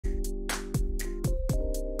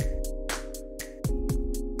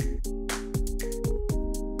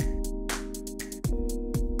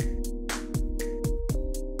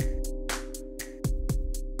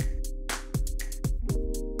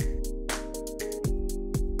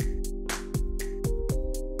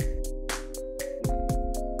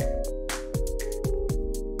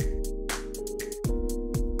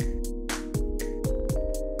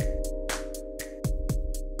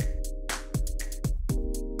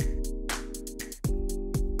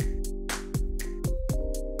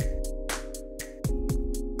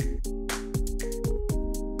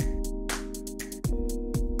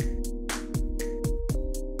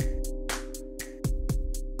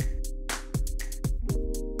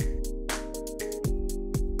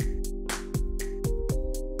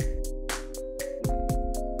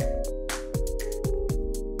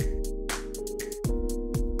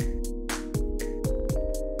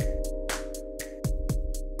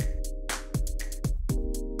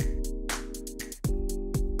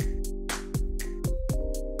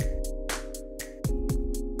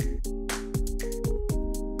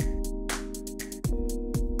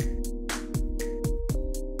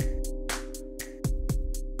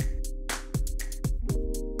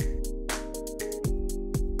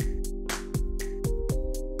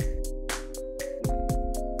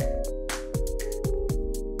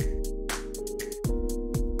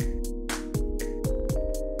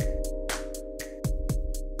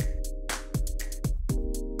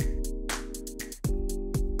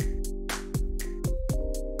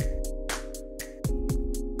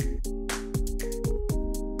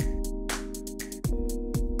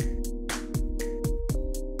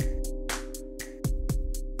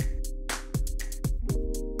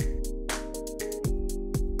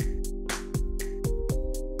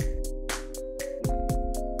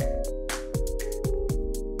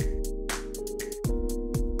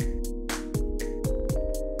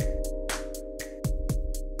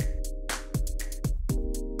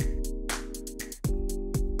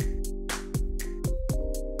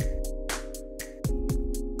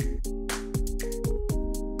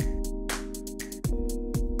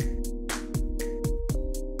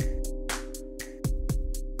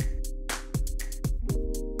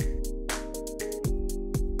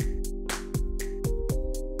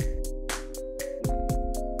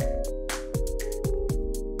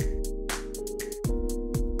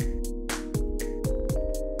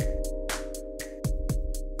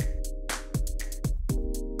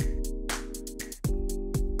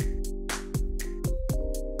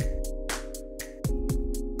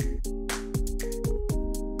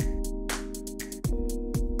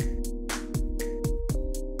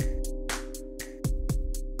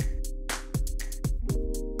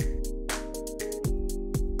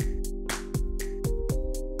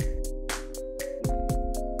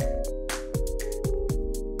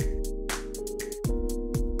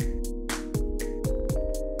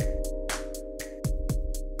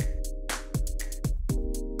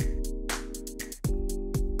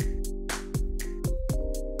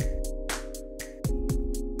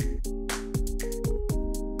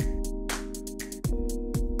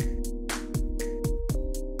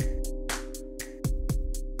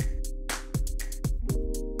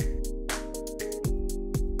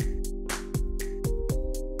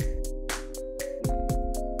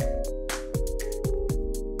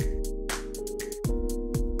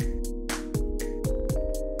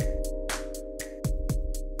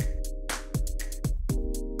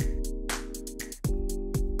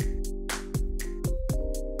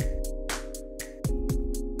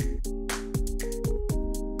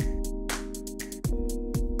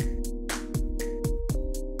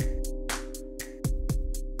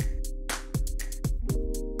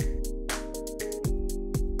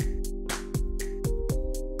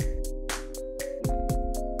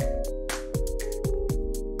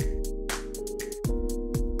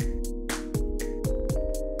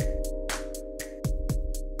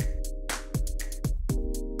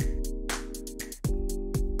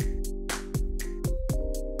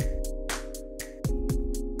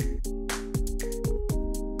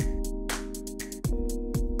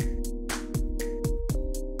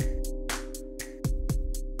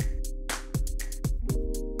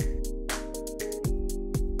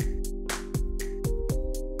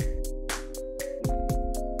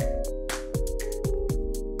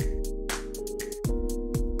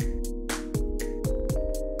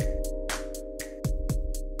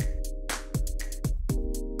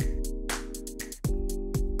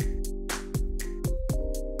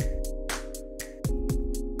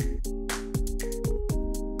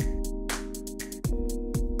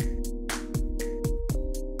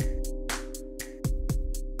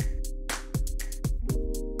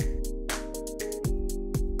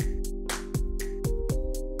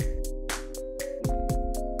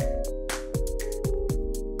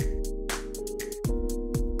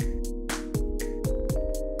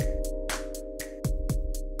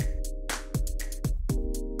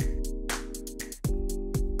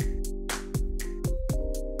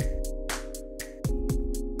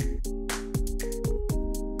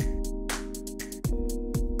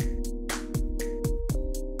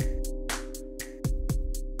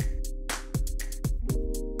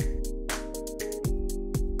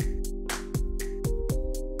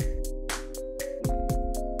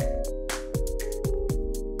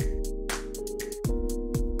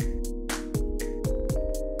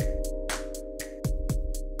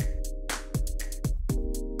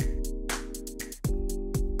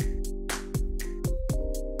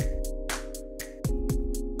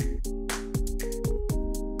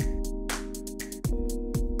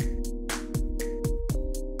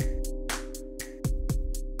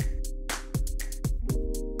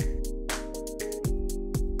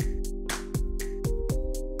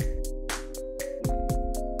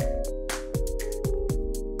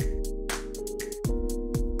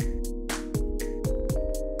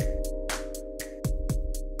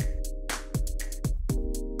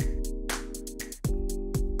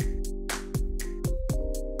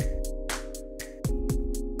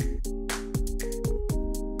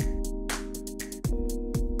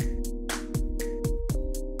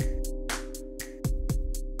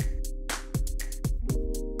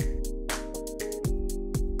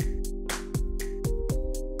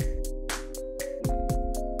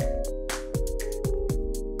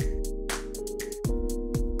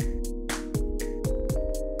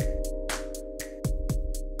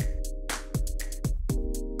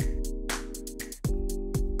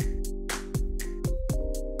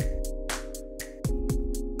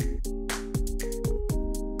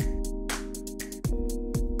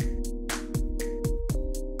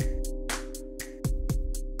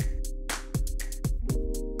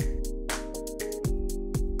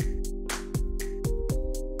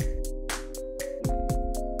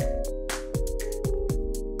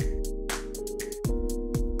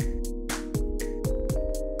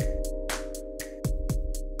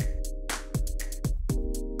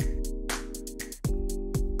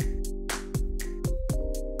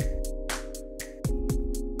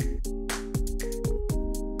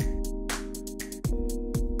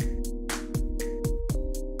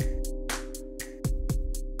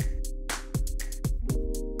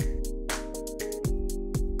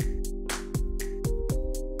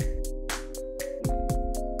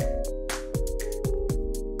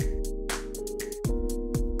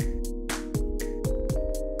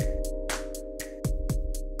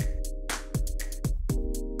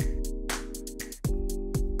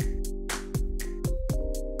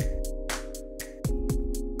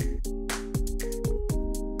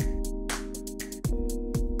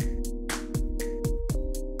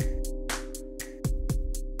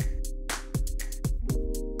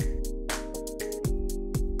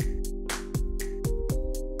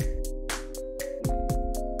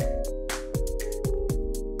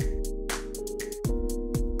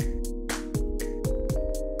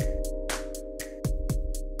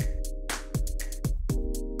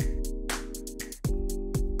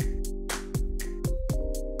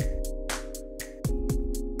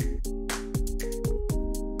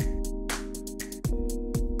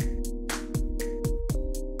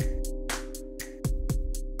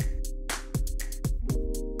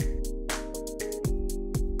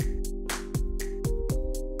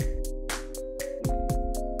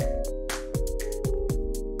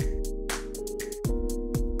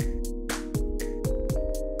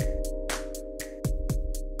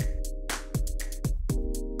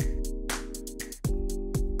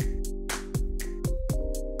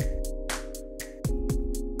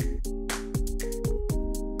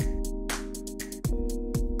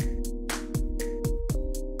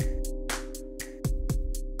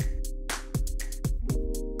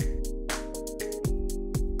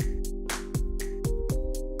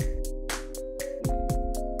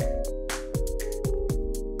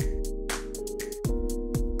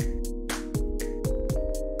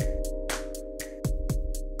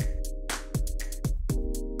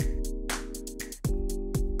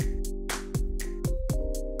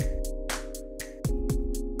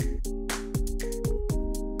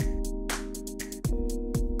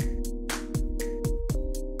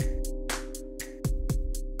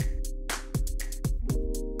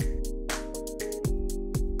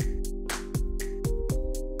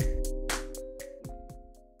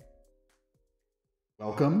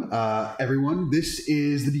welcome, everyone. This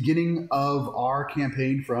is the beginning of our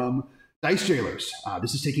campaign from Dice Jailers.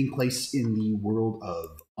 This is taking place in the world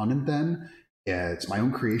of Onenthen. It's my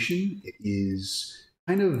own creation. It is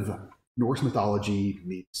kind of Norse mythology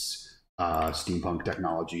meets steampunk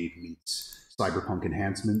technology meets cyberpunk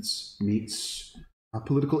enhancements meets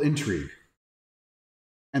political intrigue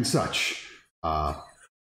and such.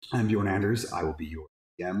 I'm Bjorn Anders. I will be your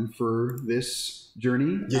DM for this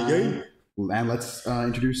journey. And let's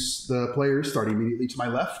introduce the players, starting immediately to my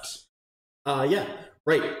left. Yeah,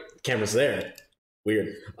 right. Camera's there.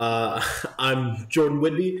 Weird. I'm Jordan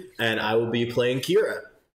Whitby, and I will be playing Kira.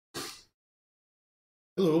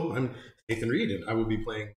 Hello, I'm Nathan Reed, and I will be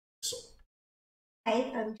playing Soul.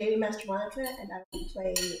 Hi, I'm Jamie Mastermonica, and I will be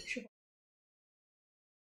playing Siobhan.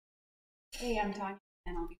 Hey, I'm Tanya,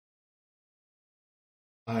 and I'll be.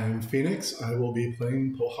 I'm Phoenix. I will be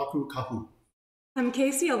playing Pohaku Kahu. I'm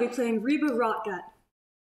Casey. I'll be playing Reba Rotgut.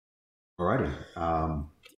 Alrighty.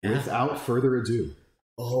 Without further ado.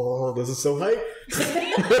 Oh, this is so hype.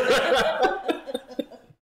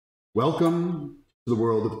 Welcome to the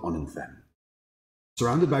world of Onenthen.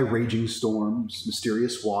 Surrounded by raging storms,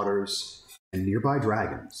 mysterious waters, and nearby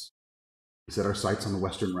dragons, we set our sights on the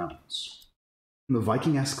Western Realms. From the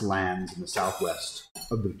Viking-esque lands in the southwest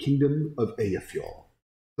of the Kingdom of Eyjafjall,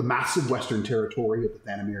 the massive western territory of the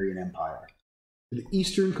Thanamirian Empire, to the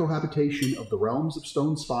eastern cohabitation of the realms of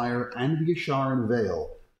Stonespire and the Yasharan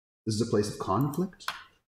Vale, this is a place of conflict,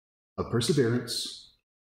 of perseverance,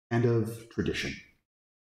 and of tradition.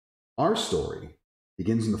 Our story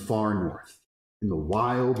begins in the far north, in the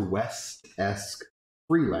Wild West-esque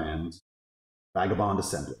freelands Vagabond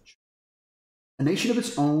Assemblage. A nation of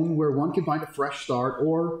its own where one can find a fresh start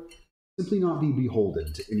or simply not be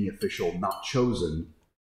beholden to any official not chosen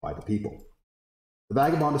by the people. The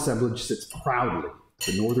Vagabond Assemblage sits proudly at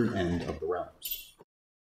the northern end of the realms.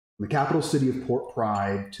 From the capital city of Port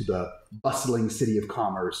Pride to the bustling city of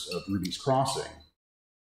commerce of Ruby's Crossing,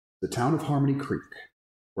 the town of Harmony Creek,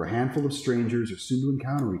 where a handful of strangers are soon to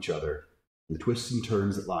encounter each other in the twists and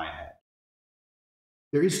turns that lie ahead.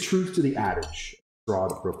 There is truth to the adage, straw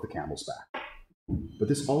that broke the camel's back. But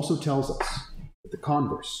this also tells us that the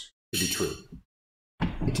converse could be true.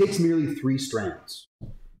 It takes merely 3 strands to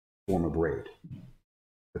form a braid.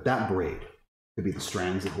 But that braid could be the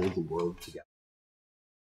strands that hold the world together.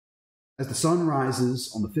 As the sun rises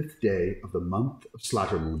on the 5th day of the month of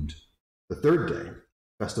Slattermund, the 3rd day,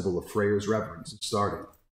 Festival of Freyr's Reverence, is starting.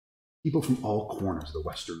 People from all corners of the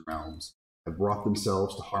Western Realms have brought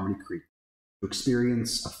themselves to Harmony Creek to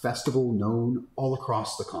experience a festival known all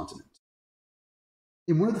across the continent.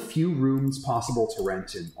 In one of the few rooms possible to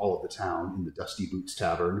rent in all of the town, in the Dusty Boots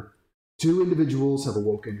Tavern, 2 individuals have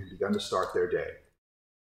awoken and begun to start their day.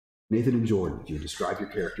 Nathan and Jordan, if you would describe your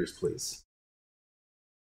characters, please.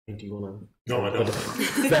 Do you want to? No, I don't.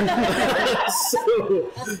 So,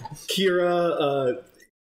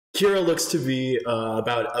 Kira looks to be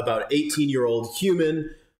about 18-year-old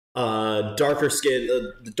human, darker skin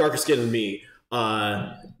than me,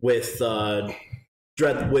 with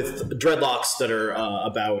dreadlocks that are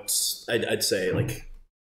about I'd say like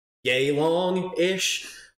yay long-ish,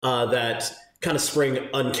 that kind of spring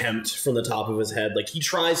unkempt from the top of his head. Like, he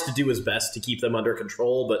tries to do his best to keep them under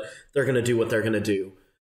control, but they're going to do what they're going to do.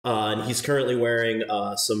 And he's currently wearing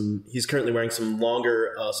some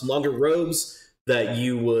longer robes that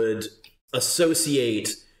you would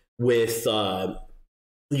associate with someone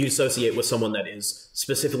that is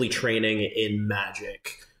specifically training in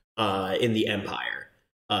magic in the Empire.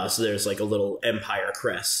 So there's like a little Empire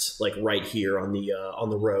crest, like right here on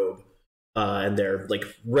the robe, and they're like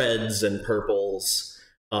reds and purples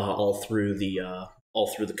all through the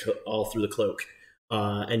cloak.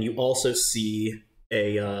 And you also see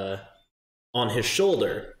on his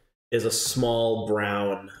shoulder is a small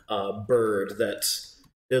brown bird that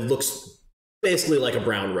it looks basically like a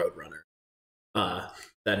brown roadrunner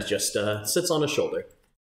that just sits on his shoulder.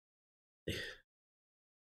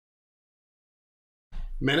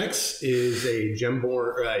 Menix is a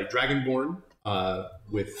dragonborn,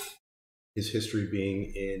 with his history being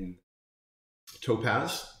in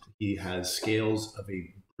Topaz. He has scales of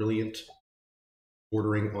a brilliant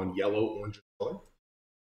bordering on yellow orange color.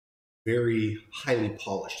 Very highly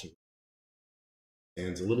polished.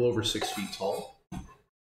 Stands a little over 6 feet tall.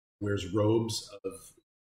 Wears robes of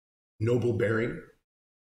noble bearing,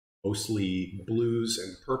 mostly blues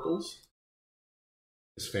and purples.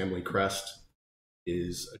 His family crest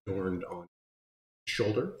is adorned on his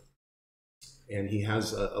shoulder, and he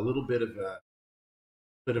has a little bit of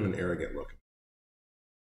an arrogant look.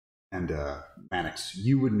 And Mannix,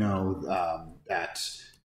 you would know that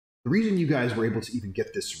the reason you guys were able to even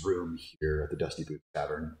get this room here at the Dusty Boots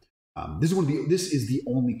Tavern, this is the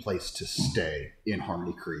only place to stay in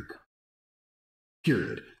Harmony Creek.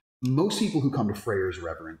 Period. Most people who come to Freyr's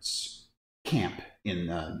Reverence camp in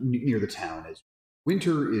near the town as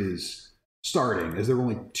winter is starting, as there are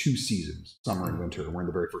only 2 seasons, summer and winter. We're in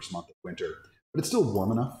the very first month of winter, but it's still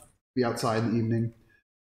warm enough to be outside in the evening.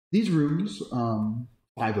 These rooms,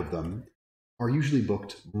 5 of them, are usually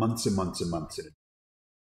booked months and months and months in advance.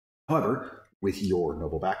 However, with your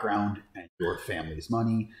noble background and your family's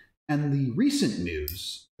money, and the recent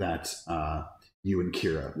news that you and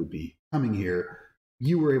Kira would be coming here,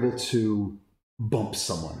 you were able to bump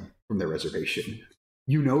someone from their reservation.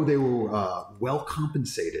 You know they were well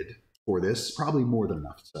compensated for this, probably more than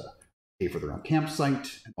enough to pay for their own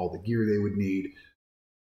campsite and all the gear they would need,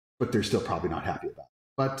 but they're still probably not happy about it.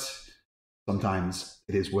 But sometimes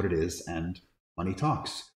it is what it is, and money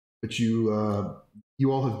talks. But you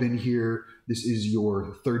all have been here. This is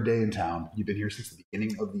your 3rd day in town. You've been here since the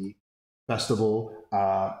beginning of the festival.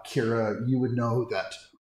 Kira, you would know that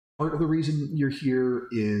part of the reason you're here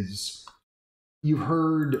is you've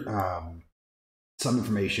heard some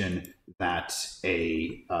information that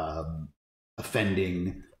a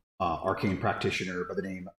offending arcane practitioner by the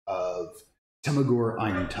name of Temagor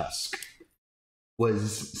Eintusk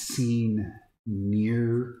was seen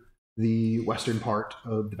near the western part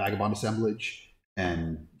of the Vagabond assemblage,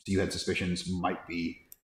 and so you had suspicions might be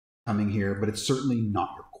coming here, but it's certainly not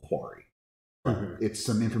your quarry. Mm-hmm. It's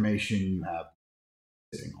some information you have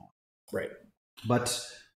sitting on. Right. But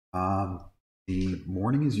the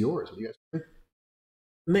morning is yours. What do you guys think?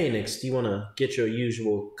 Manix, do you want to get your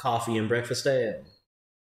usual coffee and breakfast ale?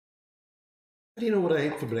 How do you know what I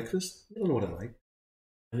ate for breakfast? I don't know what I like.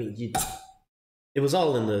 I mean, it was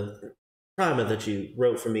all in the primer that you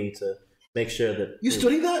wrote for me to make sure that... You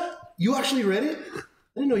studied that? You actually read it? I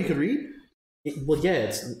didn't know you could read. Well, yeah,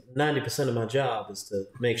 it's 90% of my job is to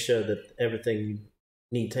make sure that everything you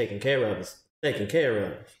need taken care of is taken care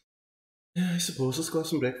of. Yeah, I suppose. Let's go have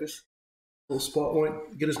some breakfast. A little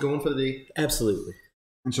spotlight, get us going for the day. Absolutely.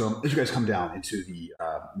 And so as you guys come down into the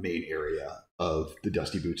main area of the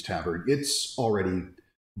Dusty Boots Tavern, it's already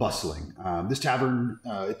bustling. This tavern,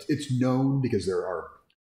 it's known because there are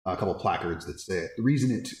a couple of placards that say it. The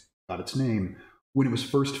reason it got its name, when it was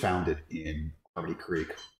first founded in Harmony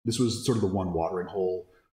Creek, this was sort of the one watering hole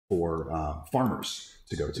for farmers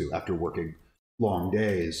to go to after working long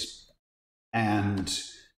days. And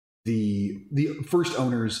the first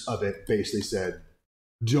owners of it basically said,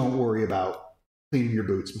 don't worry about cleaning your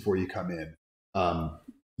boots before you come in.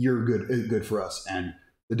 You're good for us, and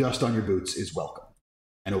the dust on your boots is welcome.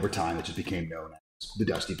 And over time, it just became known as the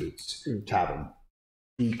Dusty Boots Tavern.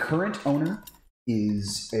 The current owner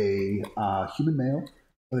is a human male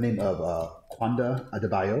by the name of Kwanda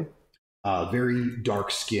Adebayo. Very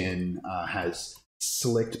dark skin, has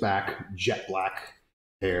slicked back, jet black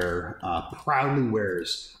hair, proudly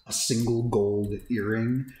wears a single gold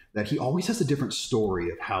earring that he always has a different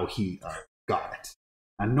story of how he got it.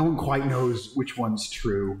 And no one quite knows which one's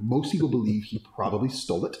true. Most people believe he probably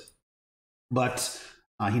stole it, but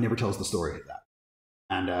he never tells the story of that.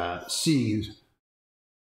 And seeing you,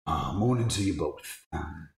 morning to you both.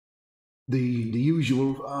 The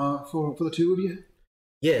usual for the two of you?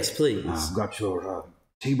 Yes, please. I've got your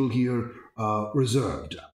table here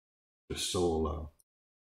reserved. So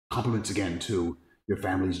compliments again to your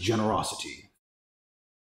family's generosity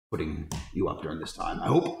putting you up during this time. I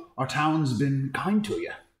hope our town's been kind to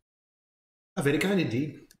you. Very kind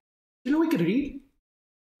indeed. You know we could read?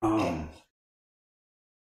 I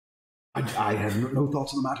have no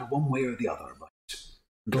thoughts on the matter one way or the other, but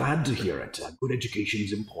glad to hear it. Good education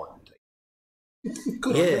is important.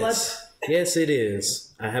 Good. Yes, it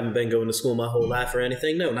is. I haven't been going to school my whole life or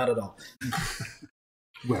anything. No, not at all.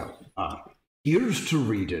 Well, here's to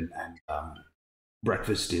reading, and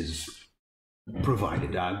breakfast is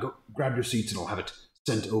provided. Go grab your seats and I'll have it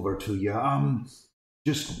sent over to you.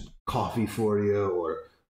 Just coffee for you or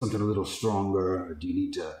something a little stronger? Or do you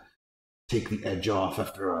need to take the edge off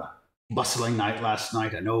after a bustling night last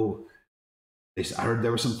night? I heard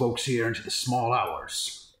there were some folks here into the small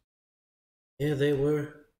hours. Yeah, they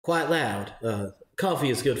were quite loud.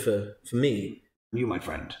 Coffee is good for me. You, my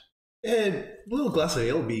friend. A little glass of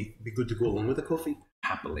ale would be good to go along with the coffee.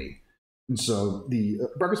 Happily. And so the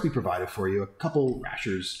breakfast will be provided for you. A couple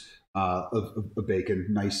rashers of bacon,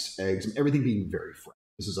 nice eggs, and everything being very fresh.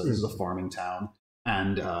 This is a farming town.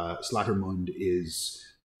 And Slattermund is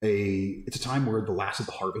it's a time where the last of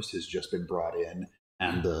the harvest has just been brought in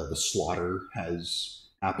and the slaughter has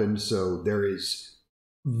happened. So there is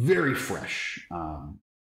very fresh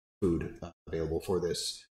food available for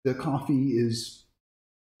this The coffee is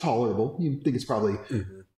tolerable. You think it's probably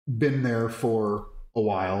been there for a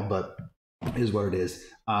while, but it is what it is.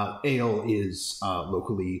 Ale is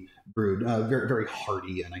locally brewed, very, very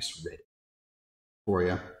hearty, a nice red for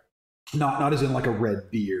you. Not as in like a red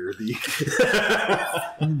beer.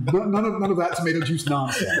 None of that tomato juice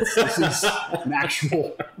nonsense. This is an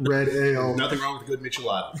actual red ale. Nothing wrong with a good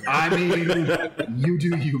Michelada. I mean, you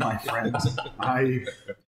do you, my friend.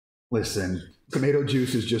 Listen. Tomato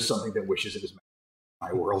juice is just something that wishes it was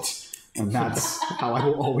my world, and that's how I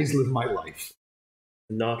will always live my life.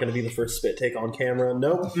 Not going to be the first spit take on camera.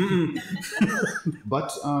 Nope.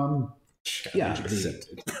 But yeah,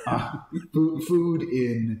 food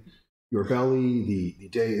in your belly. The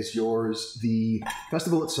day is yours. The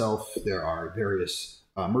festival itself, there are various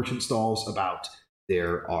merchant stalls about.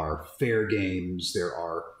 There are fair games. There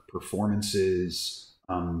are performances.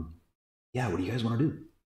 Yeah, what do you guys want to do?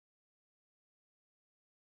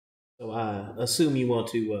 So I assume you want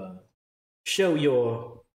to show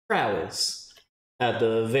your prowess at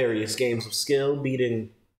the various games of skill, beating,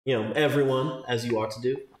 everyone as you are to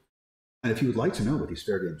do. And if you would like to know what these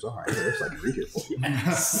fair games are, I can read it for you.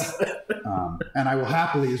 Yes. And I will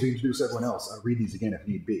happily, as we introduce everyone else, read these again if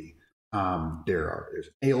need be. There's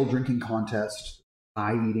an ale drinking contest,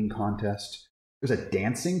 pie eating contest. There's a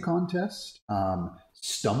dancing contest,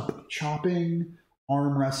 stump chopping,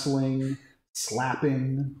 arm wrestling,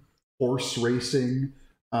 slapping, horse racing.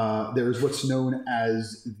 There's what's known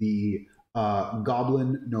as the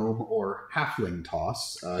goblin, gnome, or halfling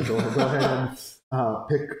toss. Go ahead and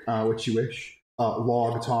pick what you wish.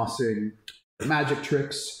 Log tossing, magic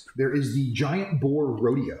tricks. There is the giant boar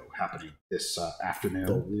rodeo happening this afternoon.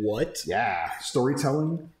 The what? Yeah,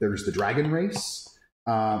 storytelling. There's the dragon race.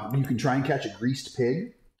 You can try and catch a greased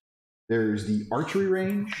pig. There's the archery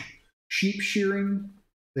range, sheep shearing.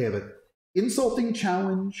 They have an insulting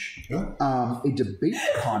challenge, a debate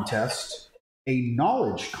contest, a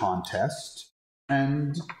knowledge contest,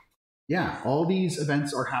 and yeah, all these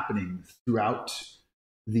events are happening throughout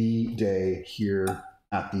the day here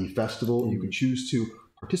at the festival. You can choose to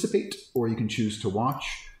participate or you can choose to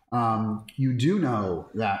watch. You do know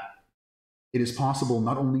that it is possible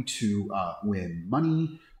not only to win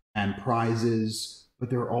money and prizes, but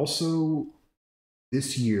there are also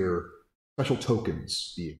this year special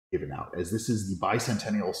tokens being given out, as this is the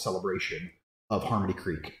bicentennial celebration of Harmony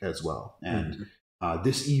Creek as well. And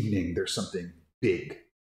this evening, there's something big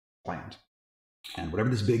planned. And whatever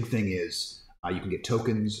this big thing is, you can get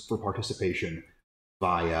tokens for participation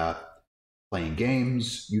via playing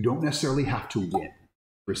games. You don't necessarily have to win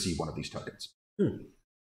to receive one of these tokens.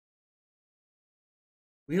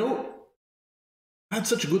 I had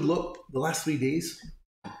such a good look the last 3 days.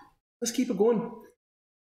 Let's keep it going.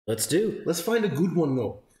 Let's do. Let's find a good one,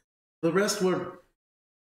 though. The rest were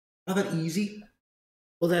not that easy.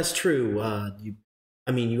 Well, that's true.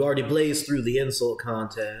 You already blazed through the insult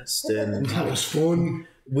contest, and That was fun.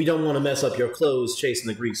 we don't want to mess up your clothes chasing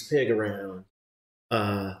the greased pig around.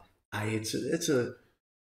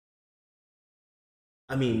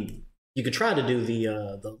 You could try to do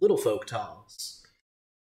the little folk toss.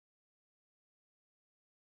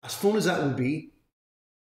 As fun as that would be,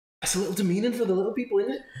 that's a little demeaning for the little people,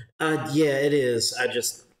 isn't it? Yeah, it is. I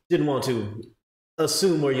just didn't want to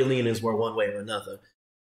assume where your leanings were one way or another.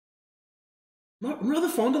 I'm rather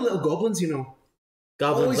fond of little goblins,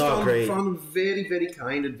 Goblins are great. Found them very, very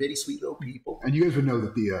kind and very sweet little people. And you guys would know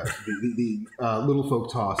that the little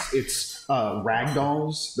folk toss, it's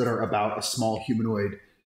ragdolls that are about a small humanoid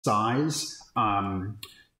size.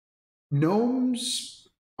 Gnomes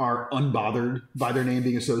are unbothered by their name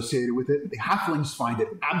being associated with it. The halflings find it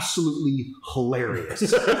absolutely hilarious.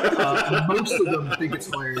 Most of them think it's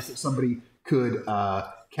hilarious that somebody could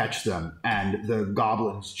catch them, and the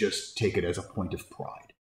goblins just take it as a point of pride.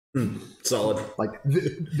 Solid. Like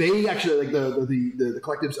they actually, like the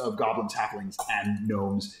collectives of goblins, halflings, and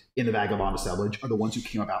gnomes in the Vagabond Assemblage are the ones who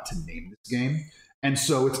came about to name this game. And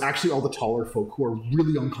so it's actually all the taller folk who are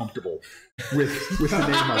really uncomfortable with the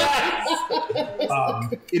name of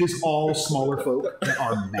it. It is all smaller folk that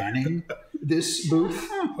are manning this booth,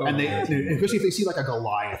 and especially if they see like a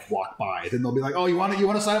Goliath walk by, then they'll be like, "Oh, you want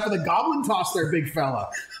to sign up for the goblin toss, there, big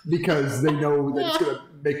fella," because they know that it's going to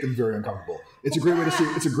make them very uncomfortable. It's a great way to see.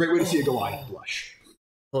 It's a great way to see a Goliath blush.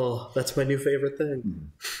 Oh, that's my new favorite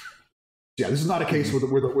thing. Yeah, this is not a case where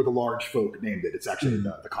the large folk named it. It's actually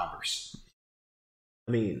the converse.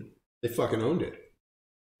 They fucking owned it.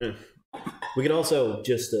 We could also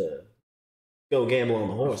just go gamble on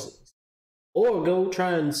the horses, or go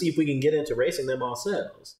try and see if we can get into racing them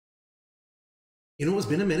ourselves. It's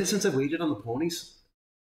been a minute since I've waited on the ponies.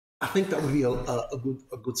 I think that would be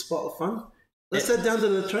a good spot of fun. Let's head down to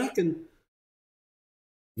the track and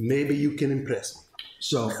maybe you can impress me.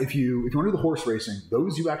 So if you want to do the horse racing,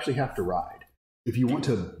 those you actually have to ride. If you want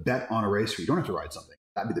to bet on a race where you don't have to ride something,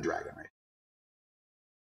 that'd be the dragon race.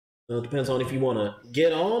 Well, it depends on if you want to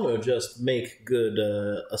get on or just make good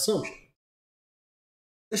assumption.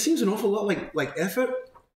 It seems an awful lot like effort,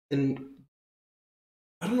 and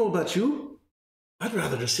I don't know about you. I'd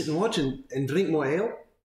rather just sit and watch and drink more ale.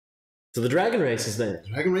 So the dragon races then.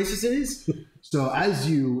 Dragon races it is. So as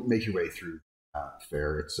you make your way through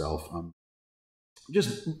fair itself,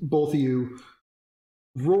 just both of you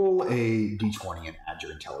roll a d20 and add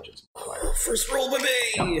your intelligence modifier. First roll with me.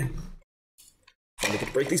 Yep. Time to get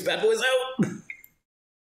to break these bad boys out.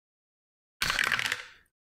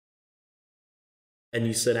 And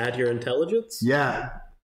you said add your intelligence? Yeah.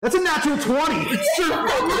 That's a natural 20!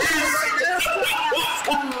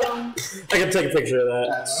 I can take a picture of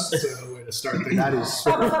that. That's a way to start things. That is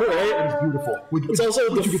right? That is beautiful. It's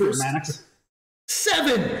also would the you first... get there, Mannix?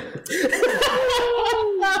 7!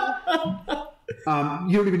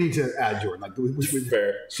 You don't even need to add Jordan.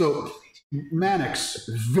 Fair. So Mannix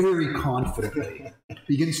very confidently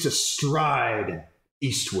begins to stride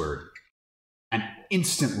eastward, and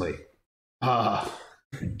instantly,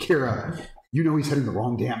 Kira, you know he's heading the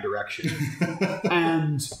wrong damn direction,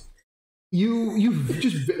 and you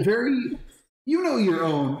just very, you know your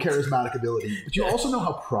own charismatic ability, but you also know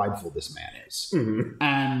how prideful this man is,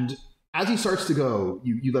 and as he starts to go,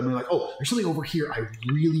 you let me like, oh, there's something over here I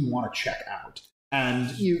really want to check out.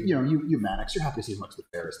 And you Mannix, you're happy to see as much of the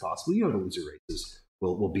fair as possible. You know the loser races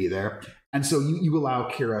will be there. And so you allow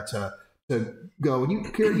Kira to go. And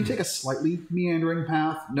Kira, you take a slightly meandering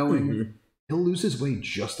path, knowing he'll lose his way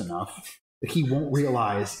just enough that he won't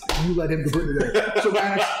realize you let him completely there. So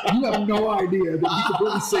Mannix, you have no idea that he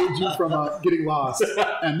completely saved you from getting lost.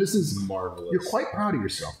 And this is marvelous. You're quite proud of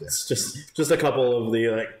yourself there. It's just a couple of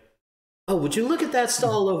the oh, would you look at that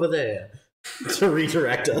stall over there? To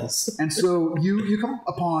redirect us. And so you come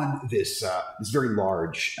upon this very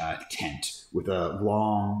large tent with a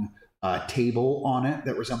long table on it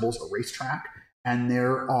that resembles a racetrack, and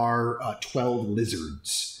there are 12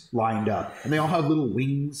 lizards lined up, and they all have little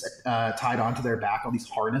wings tied onto their back, all these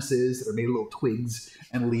harnesses that are made of little twigs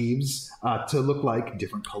and leaves to look like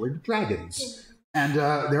different colored dragons. And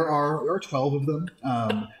there are 12 of them.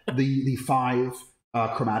 The 5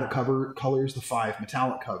 chromatic colors, the 5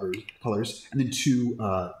 metallic colors, and then 2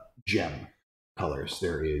 gem colors.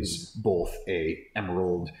 There is both a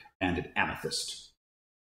emerald and an amethyst.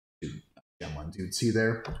 2 gem ones you would see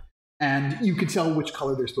there. And you can tell which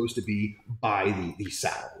color they're supposed to be by the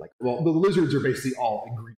saddle. The lizards are basically all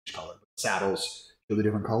in greenish color, but the saddles show the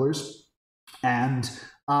different colors. And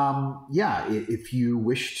if you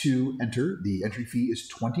wish to enter, the entry fee is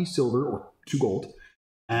 20 silver or 2 gold.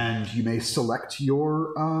 And you may select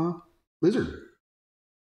your lizard.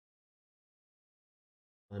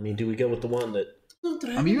 I mean, do we go with the one that...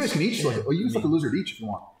 I mean, you guys can each select you can select a lizard each if you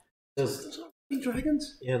want. Those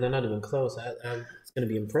dragons? Yeah, they're not even close. I'm going to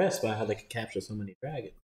be impressed by how they could capture so many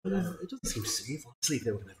dragons. It doesn't seem safe. Honestly,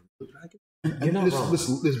 they would never be a dragon. And You're not wrong.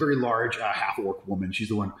 this very large half-orc woman, she's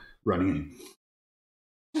the one running in.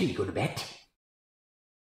 Are you going to bet?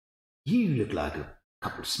 You look like a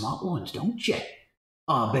couple of smart ones, don't you?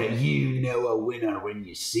 I bet you know a winner when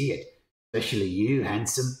you see it. Especially you,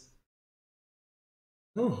 handsome.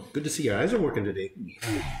 Oh, good to see your eyes are working today.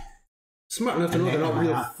 Yeah. Smart enough to know they're not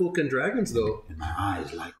real fucking dragons, though. And my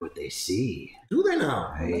eyes like what they see. Do they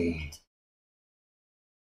now? Hey.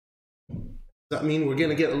 Does that mean we're going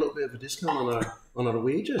to get a little bit of a discount on our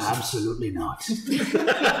wages? Absolutely not. I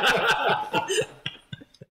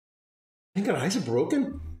think our eyes are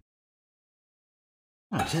broken.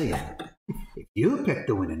 I'll tell you, if you pick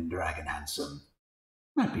the winning dragon, handsome,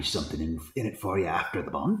 might be something in it for you after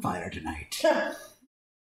the bonfire tonight. I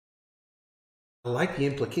like the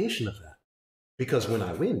implication of that. Because when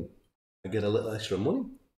I win, I get a little extra money.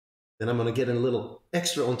 Then I'm going to get a little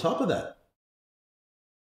extra on top of that.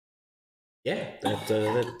 Yeah, that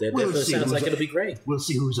definitely sounds like it'll be great. We'll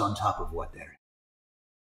see who's on top of what there.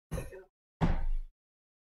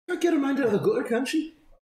 Can't get her mind out of the gutter, can she?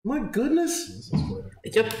 My goodness.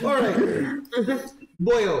 Yep. All right.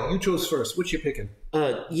 Boyo, you chose first. What you picking?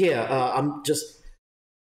 I'm just...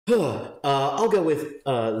 I'll go with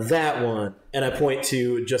that one, and I point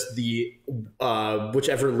to just the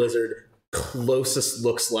whichever lizard closest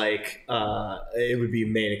looks like it would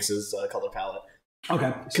be Mannix's color palette.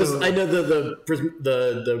 Okay, because I know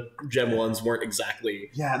the gem ones weren't exactly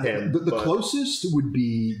him, the closest would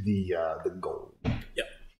be the gold. Yeah,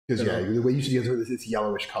 because the way you see it, it's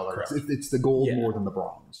yellowish color. It's the gold more than the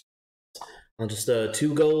bronze. I'll just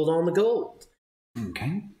 2 gold on the gold.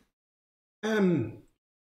 Okay.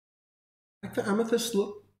 Like the amethyst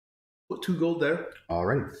look. Put 2 gold there.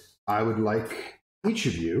 Alrighty. I would like each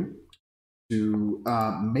of you to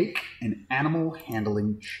make an animal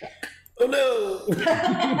handling check. Oh no!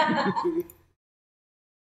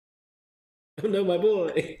 Oh no, my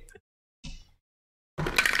boy.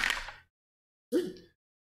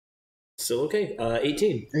 Still okay.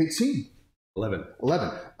 18. 18. 11.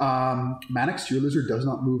 11. Mannix, your lizard does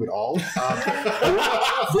not move at all.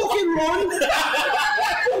 Fucking run!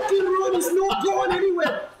 Fucking run! It's not going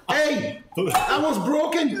anywhere. Hey, that one's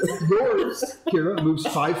broken. Yours, Kira, moves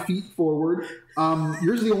 5 feet forward.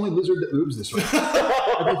 Yours is the only lizard that moves this way.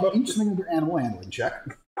 I'd like you each make another animal handling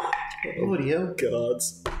check. Bloody hell,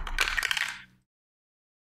 gods.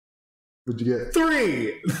 What'd you get?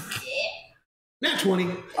 3! Nat 20.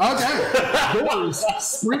 Okay. Yours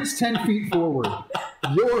sprints 10 feet forward.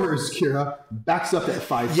 Yours, Kira, backs up at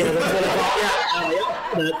 5 feet. Yeah, that's what I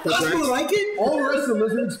thought. Yeah, that's I like it. All the rest of the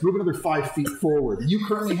lizards move another 5 feet forward. You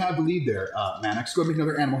currently have the lead there, Mannix. Go ahead and make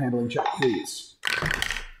another animal handling check, please.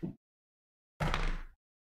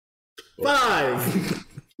 5!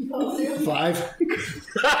 5.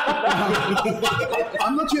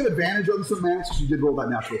 I'm let you have advantage on this one, Mannix, because you did roll that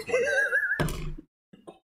natural 20.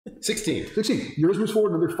 16. 16. Yours moves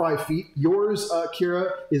forward another 5 feet. Yours,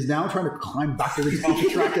 Kira, is now trying to climb back to the top of the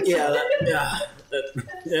track itself.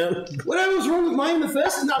 Yeah. Whatever was wrong with mine in the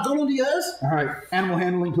first is not going on to yours. All right. Animal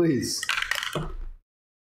handling, please.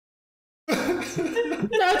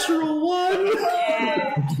 Natural 1!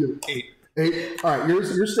 8. All right.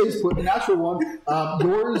 Yours stays put. The natural one.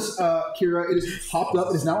 Yours, Kira, it is popped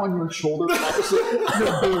up. It is now on your shoulder opposite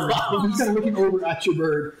your bird. He's kind of looking over at your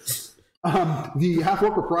bird. The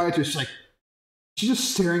half-orc proprietor is like, she's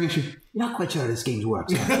just staring at you. You're not quite sure how this game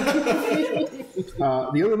works.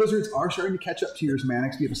 The other lizards are starting to catch up to yours,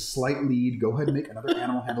 Mannix. You have a slight lead. Go ahead and make another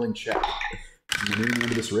animal handling check. You're nearing the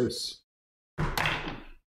end of this race.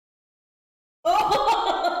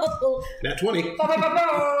 Nat 20.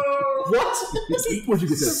 What? What'd you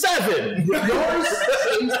get there? 7! Yours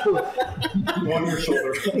stays put. On your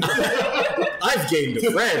shoulder. I've gained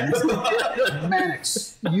a friend.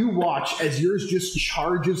 Mannix, you watch as yours just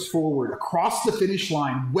charges forward across the finish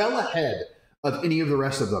line, well ahead of any of the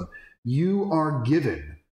rest of them. You are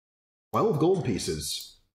given 12 gold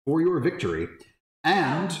pieces for your victory,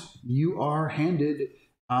 and you are handed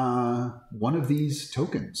one of these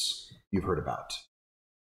tokens you've heard about.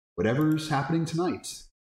 Whatever's happening tonight,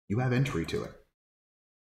 you have entry to it.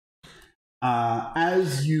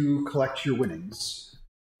 As you collect your winnings,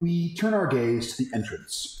 we turn our gaze to the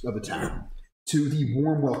entrance of the town, to the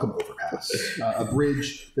warm welcome overpass, a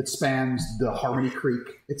bridge that spans the Harmony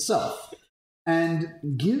Creek itself, and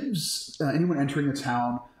gives anyone entering the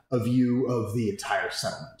town a view of the entire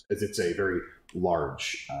settlement, as it's a very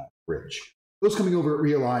large bridge. Those coming over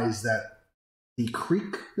realize that the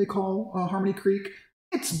creek they call Harmony Creek,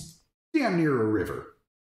 it's damn near a river,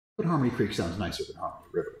 but Harmony Creek sounds nicer than Harmony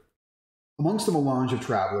River. Amongst the melange of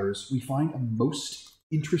travelers, we find a most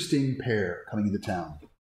interesting pair coming into town.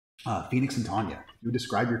 Phoenix and Tanya, you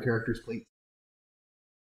describe your characters, please.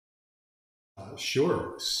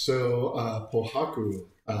 Sure. So Pohaku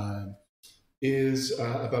is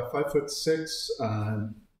about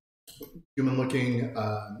 5'6", human-looking,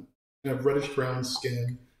 kind of reddish-brown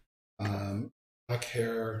skin, black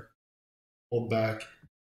hair, pulled back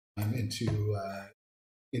into a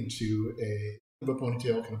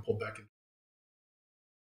ponytail, kind of pulled back in.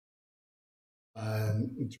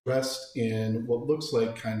 Dressed in what looks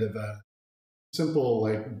like kind of a simple,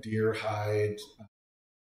 like deer hide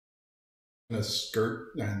kind of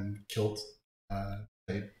skirt and kilt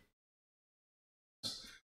type,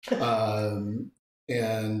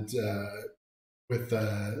 and with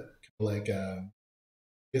kind of like I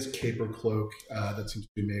guess caper cloak that seems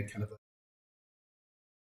to be made kind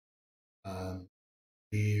of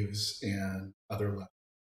leaves and other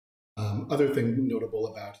thing notable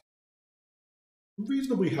about him,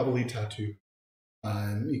 reasonably heavily tattooed.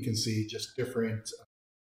 You can see just different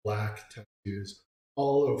black tattoos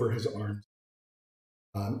all over his arms,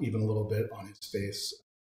 even a little bit on his face.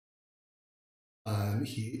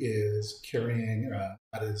 He is carrying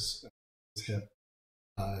at his hip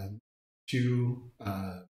two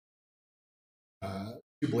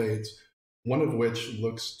blades, one of which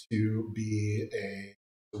looks to be a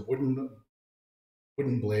wooden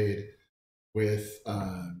blade with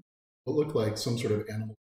what looked like some sort of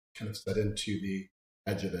animal kind of set into the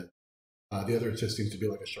edge of it. The other just seems to be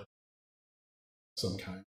like a sharp of some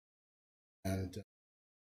kind. And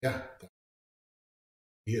yeah,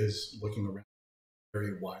 he is looking around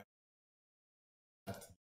very wide.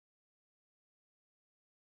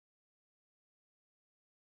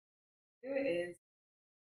 is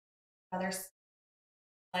rather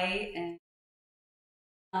light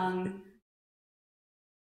and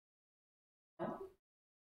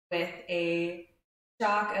with a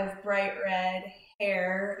shock of bright red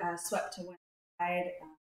hair swept to one side.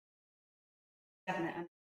 Definite.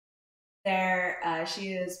 There, she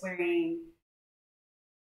is wearing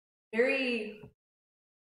very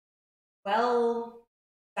well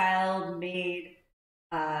styled, made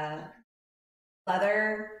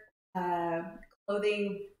leather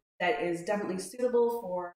clothing that is definitely suitable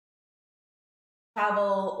for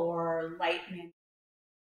travel or light man.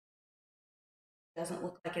 Doesn't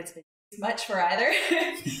look like it's been used much for either.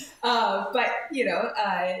 But you know,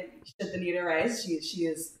 should the need arise, she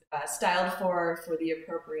is styled for the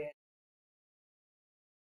appropriate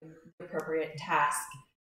task.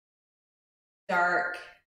 Dark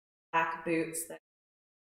black boots that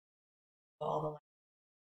all the light.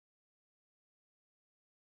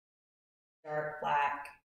 Dark black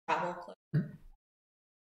travel clothes.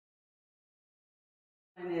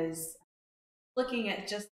 And is looking at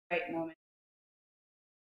just the right moment.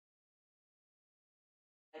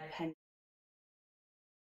 Pen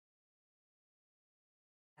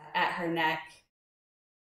at her neck.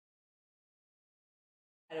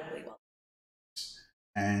 Incredibly well.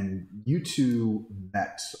 And you two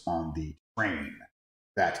met on the train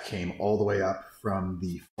that came all the way up from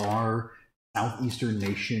the far southeastern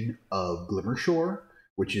nation of Glimmershore,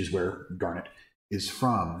 which is where Garnet is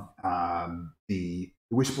from. The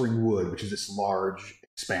Whispering Wood, which is this large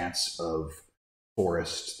expanse of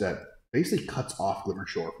forest that basically cuts off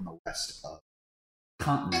Glimmershore from the rest of the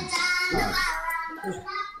continent.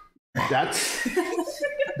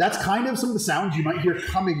 That's kind of some of the sounds you might hear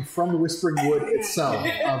coming from the Whispering Wood itself,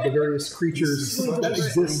 of the various creatures that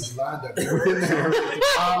exist within there.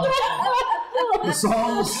 The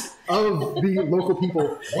songs of the local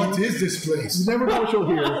people. What is this place? You never know what you'll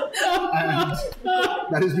hear. And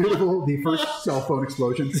that is beautiful. The first cell phone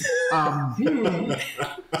explosion.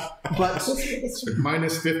 But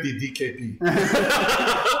minus 50 DKP.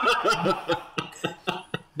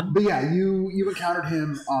 But yeah, you encountered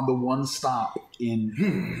him on the one stop in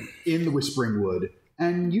the Whispering Wood,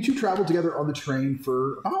 and you two traveled together on the train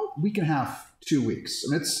for about a week and a half, 2 weeks.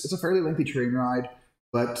 I mean, it's a fairly lengthy train ride,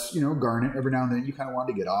 but you know, Garnet, every now and then you kind of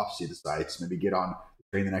wanted to get off, see the sights, maybe get on the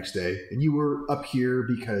train the next day. And you were up here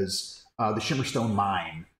because the Shimmerstone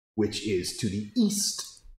Mine, which is to the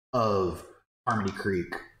east of Harmony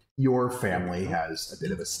Creek, your family has a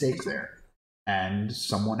bit of a stake there. And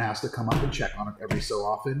someone has to come up and check on it every so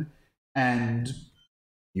often. And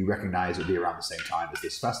you recognize it would be around the same time as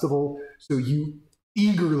this festival. So you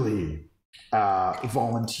eagerly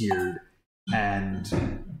volunteered and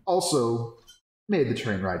also made the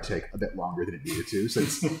train ride take a bit longer than it needed to,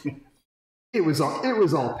 since it was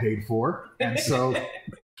all paid for. And so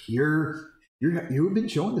you have been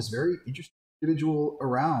showing this very interesting individual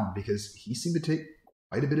around, because he seemed to take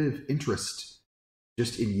quite a bit of interest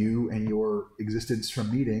just in you and your existence from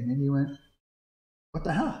meeting, and you went, what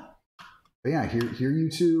the hell? But yeah, here you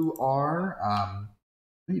two are.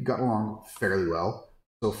 You've gotten along fairly well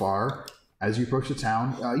so far. As you approach the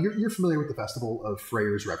town, you're familiar with the Festival of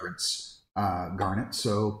Freyr's Reverence, Garnet,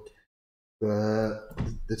 so the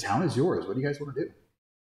town is yours. What do you guys want to do?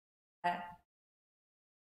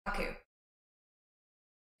 Okay.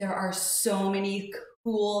 There are so many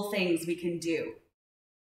cool things we can do.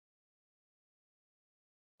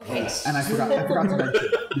 Okay. And I forgot to mention,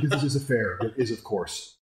 because this is a fair, there is, of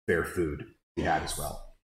course, fair food to be had as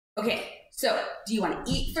well. Okay, so do you want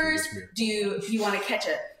to eat first? Do you want to catch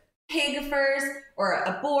a pig first, or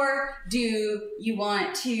a boar? Do you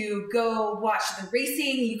want to go watch the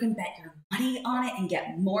racing? You can bet your money on it and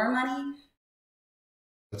get more money.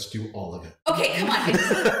 Let's do all of it. Okay, come on. I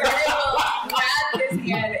just grab his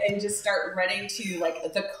hand and just start running to like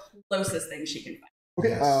the closest thing she can find.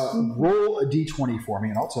 Okay, Yes. Roll a d20 for me,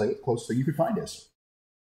 and I'll tell you what the closest thing you can find is.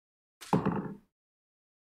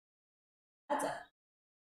 That's a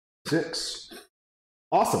 6.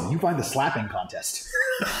 Awesome, you find the slapping contest.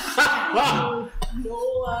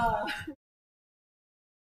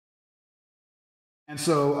 And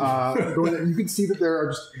so you can see that there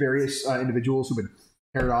are just various individuals who've been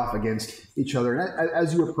paired off against each other. And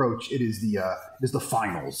as you approach, it is the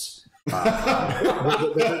finals,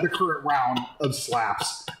 the current round of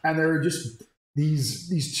slaps, and there are just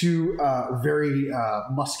these two very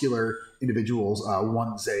muscular individuals.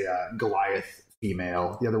 One's a Goliath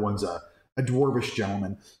female, the other one's a dwarvish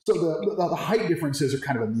gentleman. So the height differences are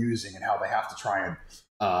kind of amusing in how they have to try and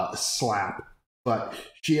slap. But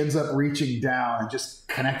she ends up reaching down and just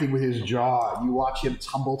connecting with his jaw. You watch him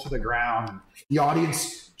tumble to the ground. The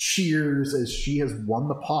audience cheers as she has won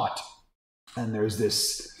the pot. And there's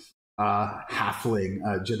this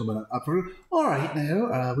halfling gentleman up front. All right,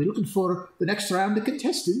 now, we're looking for the next round of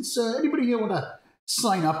contestants. Anybody here want to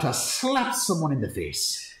sign up to slap someone in the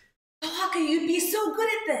face? Pohaka, you'd be so good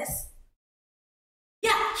at this.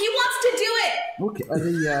 Yeah, he wants to do it. Okay,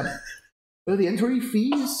 are the entry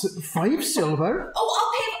fees 5 silver?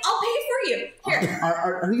 Oh, I'll pay for you. Here.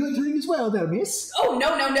 Are you entering as well there, miss? Oh,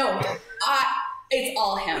 no. It's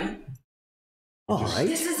all him. All right.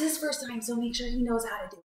 This is his first time, so make sure he knows how to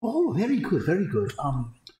do it. Oh, very good, very good.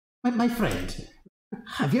 My friend,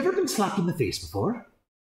 have you ever been slapped in the face before?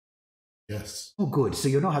 Yes. Oh, good. So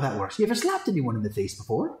you know how that works. You ever slapped anyone in the face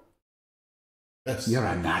before? Yes. You're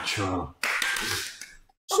a natural.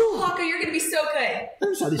 Oh, Pohaka, you're going to be so good.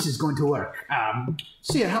 Here's how this is going to work.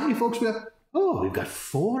 See, how many folks we have? Oh, we've got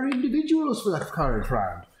 4 individuals for that current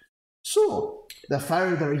round. So, the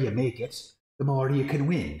further you make it, the more you can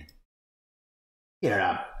win.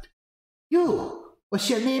 Here, you, what's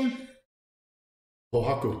your name?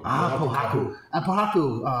 Pohaku. Pohaku.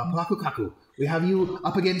 Pohaku Kaku. We have you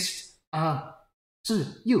up against, so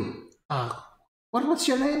you, what's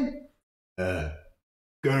your name?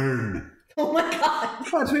 Gurn. Oh my god.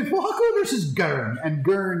 It's Pohaku versus Gurn. And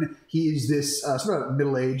Gurn, he is this sort of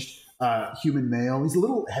middle-aged human male. He's a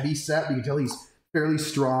little heavy-set, but you can tell he's fairly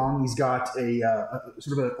strong. He's got a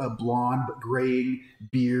sort of a blonde, graying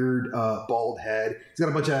beard, bald head. He's got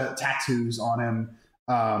a bunch of tattoos on him.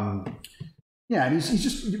 Yeah, and he's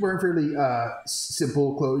just wearing fairly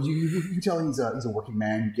simple clothes. You can tell he's a working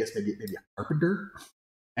man. You guess maybe a carpenter.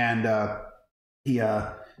 And he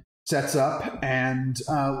sets up, and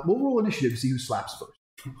we'll roll initiative to see who slaps first.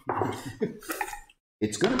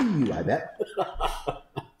 It's going to be you, I bet.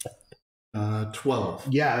 12.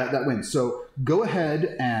 Yeah, that wins. So go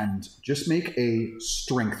ahead and just make a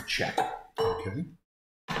strength check. Okay.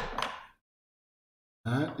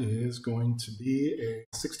 That is going to be a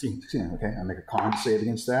 16. 16, okay, I make a con save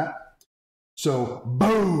against that. So,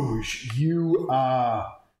 Boosh, you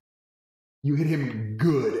hit him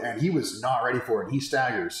good, and he was not ready for it. He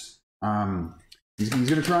staggers. He's going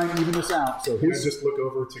to try and even this out. So Can I just look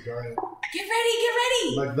over to Garnet Get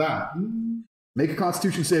ready. like that? make a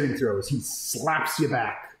Constitution saving throw as he slaps you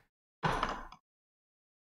back.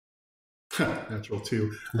 Natural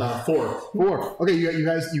 2. 4. 4. Okay, you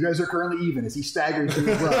guys are currently even as he staggers you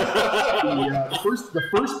as well. The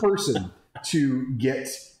first person to get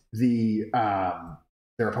their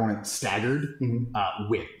opponent staggered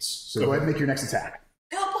wins. So go ahead and make your next attack.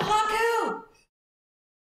 Go, Pohaku.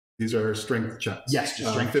 These are strength checks. Yes,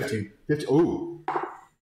 just strength 15. 50. Oh.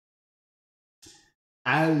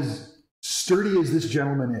 As sturdy as this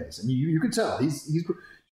gentleman is, and you can tell, he's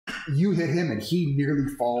you hit him and he nearly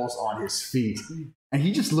falls on his feet. And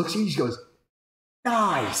he just looks at you and he goes,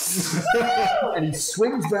 nice! And he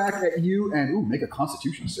swings back at you and, make a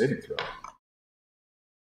Constitution saving throw.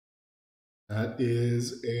 That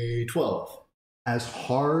is a 12. As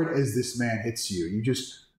hard as this man hits you, you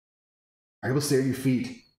just are able to stay on your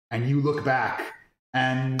feet, and you look back,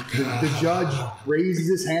 and the judge raises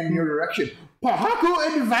his hand in your direction.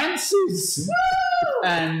 Pohaku advances!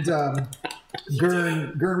 And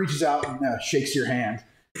Gurn reaches out and shakes your hand.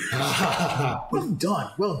 Well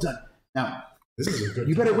done. Now, This is a good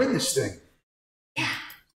you better time. win this thing. Yeah.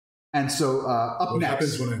 And so up What next,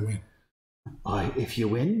 happens when I win? if you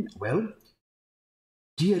win, well,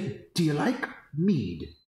 do you like mead?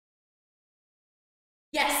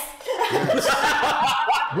 Yes.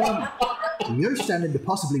 Well, you're standing to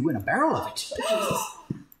possibly win a barrel of it.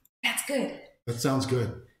 That's good. That sounds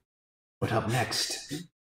good. But up next, you're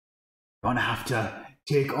gonna have to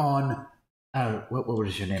take on. What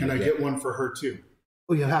was your name? Can I again? get one for her too?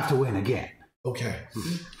 Well, you'll have to win again. Okay.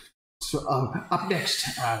 So up next,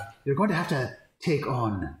 you're going to have to take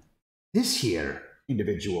on this here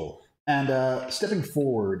individual. And stepping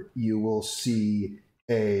forward, you will see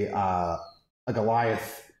a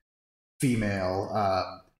Goliath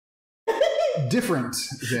female, different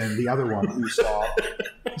than the other one you saw.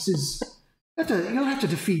 This is you'll have to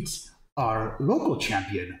defeat our local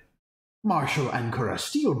champion, Marshall Ankara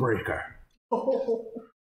Steelbreaker.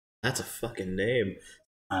 That's a fucking name.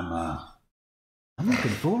 I'm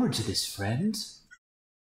looking forward to this, friend.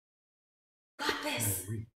 Got this.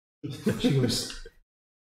 She goes,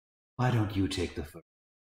 why don't you take the first?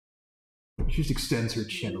 She just extends her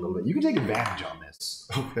chin a little bit. You can take advantage on this.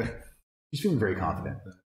 Okay. She's feeling very confident.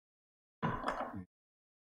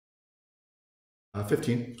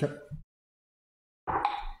 15.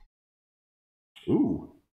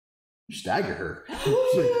 Ooh. You stagger her. She's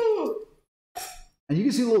like- and you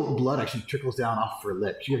can see a little blood actually trickles down off her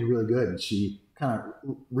lip. She's getting really good, and she kind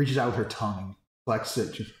of reaches out with her tongue and flex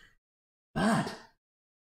it. Just, bad.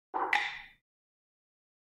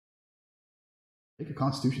 Make a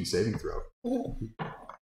Constitution saving throw.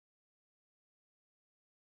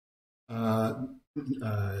 Uh,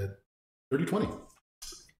 30-20.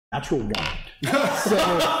 Natural 1.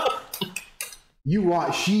 So you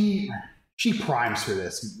watch. She primes for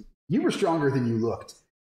this. You were stronger than you looked,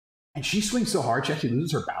 and she swings so hard she actually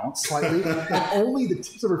loses her balance slightly, and only the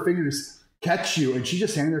tips of her fingers catch you, and she's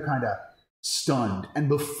just standing there kind of stunned. And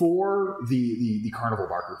before the carnival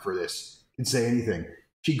barker for this can say anything,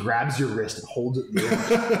 she grabs your wrist and holds it near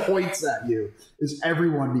and points at you as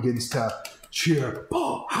everyone begins to cheer.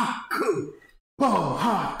 Bo ha ku, bo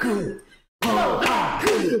ha ku, bo ha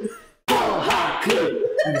ku, bo ha ku.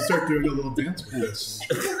 And you start doing a little dance with this.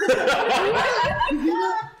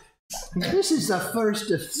 This is the first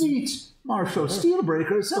defeat Marshal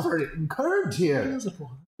Steelbreaker has ever incurred here.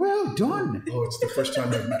 Well done. Oh, it's the first time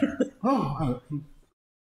I've met her. Oh,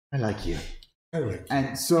 I like you. I like you.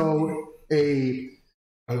 And so I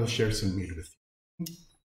will share some meat with you.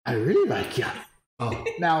 I really like you. Oh,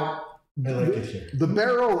 Now, I like it here. the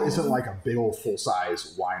barrel isn't like a big old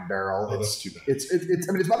full-size wine barrel. Oh, that's too bad. It's I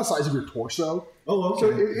mean, it's about the size of your torso. Oh, So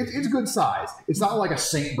okay. it's good size. It's not like a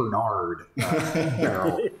Saint Bernard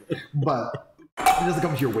barrel, but it doesn't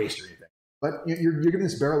come to your waist or anything. But you're given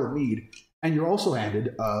this barrel of mead, and you're also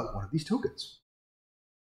handed one of these tokens.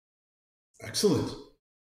 Excellent.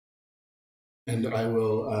 And I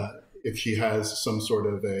will, if she has some sort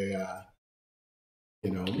of a,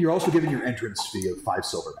 You're also given your entrance fee of 5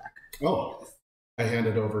 silver back. oh, I hand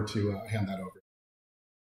it over to, hand that over.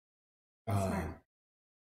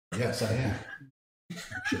 Yes, I am.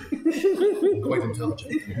 Actually, quite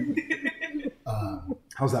intelligent.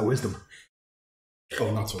 How's that wisdom?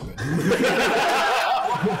 Oh, not so good.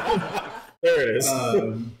 There it is.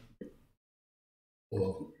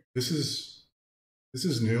 Well, this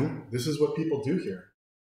is new. This is what people do here.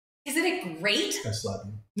 Isn't it great? I slap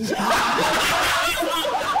you.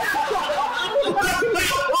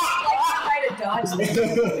 Try to dodge this.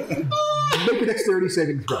 Make a dexterity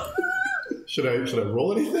saving throw. Should I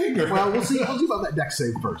roll anything? Or? Well, we'll see about that dex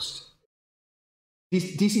save first.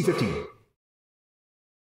 DC 15.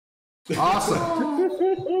 Awesome.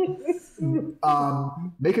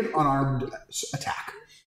 Make an unarmed attack.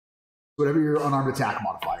 Whatever your unarmed attack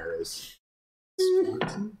modifier is.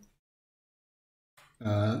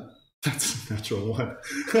 That's a natural 1.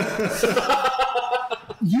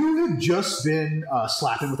 You have just been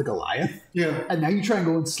slapping with a Goliath, Yeah. and now you try and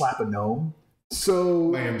go and slap a gnome. So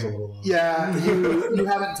My aim's a little off. yeah, you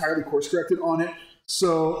haven't entirely course corrected on it.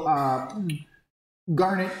 So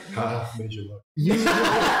Garnet, Made you look. you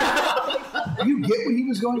get what he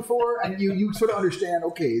was going for, and you sort of understand.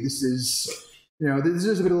 Okay, this is this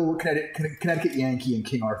is a bit of a little Connecticut Yankee in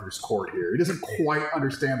King Arthur's court here. He doesn't quite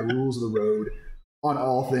understand the rules of the road on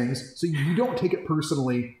all things, so you don't take it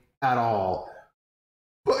personally at all.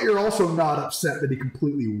 But you're also not upset that he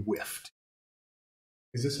completely whiffed.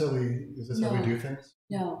 Is this how we do things?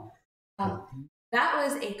 No. That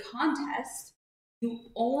was a contest. You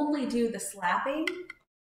only do the slapping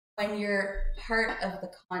when you're part of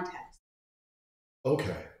the contest.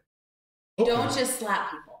 Okay. You don't just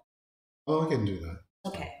slap people. Oh, I can do that.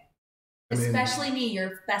 Okay. I mean- Especially me,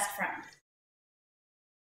 your best friend.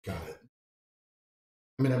 Got it.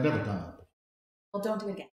 I mean, I've never done that. Well, don't do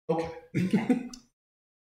it again. Okay. Okay.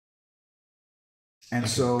 And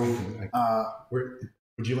so,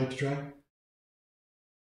 Would you like to try? I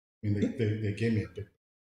mean, they gave me a big.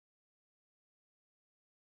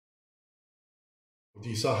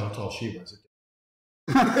 You saw how tall she was.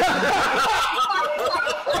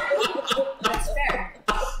 That's fair.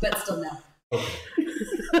 But still no. Okay.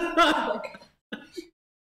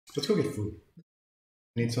 Let's go get food.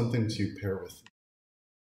 I need something to pair with.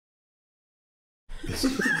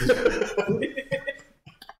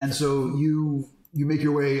 And so you make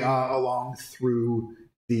your way along through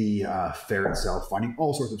the fair itself, finding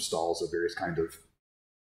all sorts of stalls of various kinds of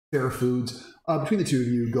fair foods. Between the two of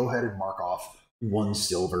you, go ahead and mark off 1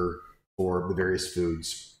 silver for the various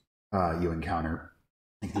foods you encounter.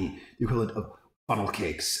 Like the equivalent of funnel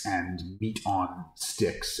cakes and meat on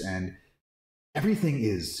sticks, and everything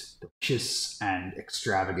is delicious and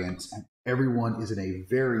extravagant, and everyone is in a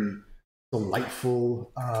very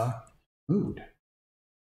delightful mood.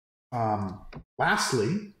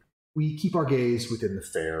 Lastly, we keep our gaze within the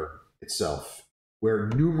fair itself, where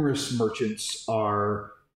numerous merchants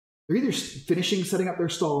are they're either finishing setting up their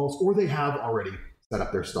stalls or they have already set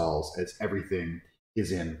up their stalls as everything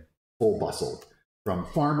is in full bustle. From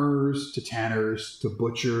farmers to tanners to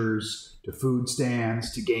butchers to food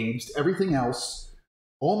stands to games to everything else,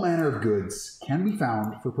 all manner of goods can be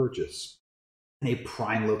found for purchase in a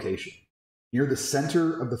prime location near the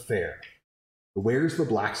center of the fair. The wares of the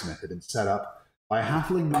blacksmith had been set up by a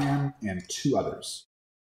halfling man and 2 others.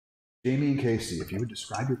 Jamie and Casey, if you would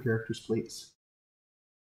describe your characters, please.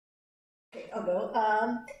 Okay, I'll go.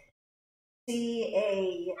 See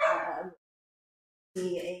a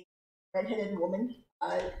redheaded woman,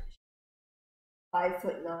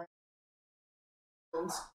 5'9",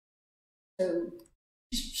 so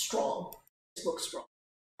she's strong. Just looks strong,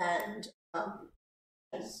 and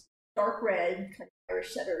has dark red, kind of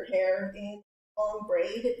Irish setter hair and long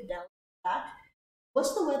braid down the back.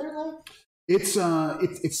 What's the weather like? It's sunny.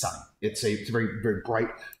 It's a very, very bright,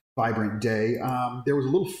 vibrant day. There was a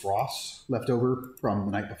little frost left over from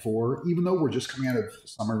the night before. Even though we're just coming out of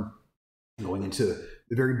summer, going into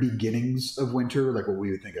the very beginnings of winter, like what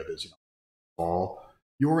we would think of as fall.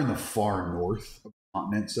 You're in the far north of the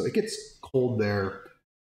continent, so it gets cold there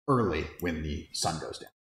early when the sun goes down.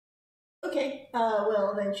 Okay,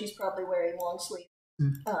 well then she's probably wearing long sleeves,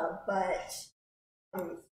 but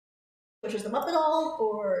pushes them up at all,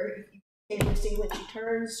 or you can see when she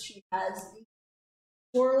turns, she has the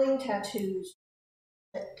swirling tattoos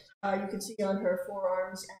that you can see on her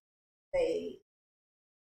forearms, and the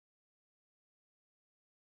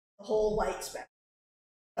whole light spectrum.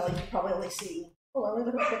 You can probably only see. Oh, I'm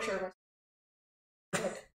gonna look at a picture of her.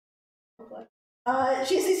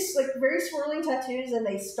 She has these like very swirling tattoos, and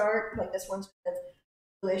they start like this one's kind of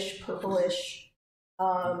bluish, purplish,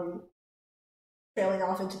 trailing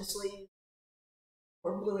off into the sleeve,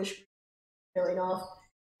 or bluish, trailing off,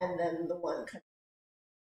 and then the one kind of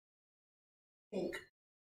pink.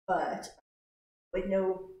 But we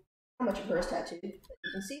know how much of her is tattooed, but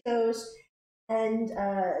you can see those. And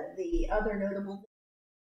the other notable.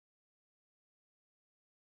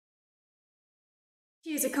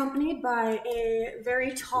 She is accompanied by a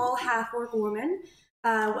very tall half-orc woman,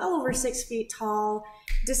 well over 6 feet tall.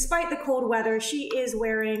 Despite the cold weather, she is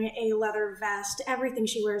wearing a leather vest. Everything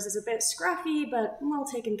she wears is a bit scruffy, but well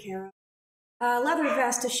taken care of. Leather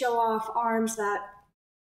vest to show off arms that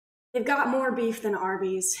they've got more beef than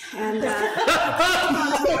Arby's, and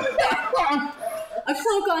a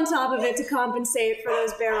cloak on top of it to compensate for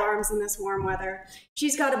those bare arms in this warm weather.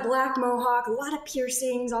 She's got a black mohawk, a lot of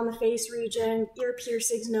piercings on the face region, ear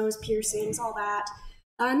piercings, nose piercings, all that.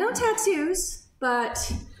 No tattoos,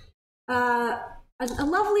 but a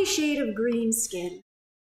lovely shade of green skin.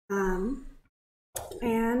 And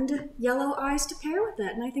yellow eyes to pair with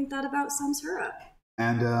it, and I think that about sums her up.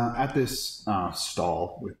 And at this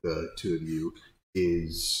stall with the 2 of you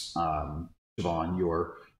is Siobhan,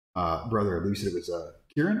 your brother. I believe you said it was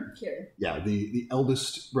Kieran? Kieran. Yeah, the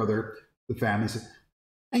eldest brother of the family said,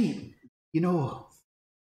 "Hey, I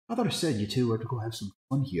thought I said you two were to go have some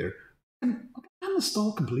fun here. I'm the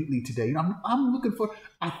stall completely today. I'm looking for.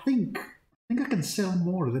 I think I can sell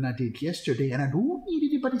more than I did yesterday, and I don't need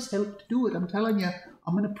anybody's help to do it. I'm telling you,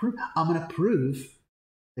 I'm gonna prove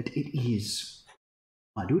that it is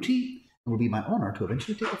my duty and will be my honor to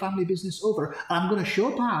eventually take the family business over. I'm gonna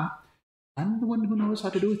show Pa I'm the one who knows how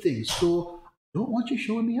to do things. So I don't want you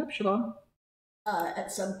showing me up, Siobhan." At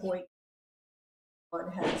some point,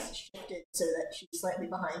 one has shifted so that she's slightly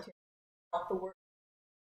behind him. Off the word.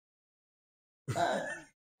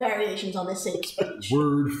 Variations on this same speech.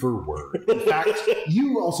 Word for word. In fact,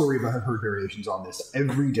 you also, Reba, have heard variations on this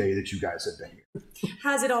every day that you guys have been here.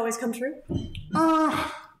 Has it always come true?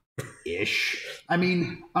 Ish. I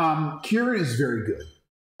mean, Kieran is very good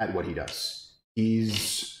at what he does.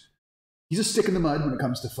 He's a stick in the mud when it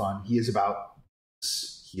comes to fun. He is about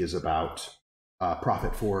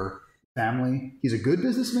profit for family. He's a good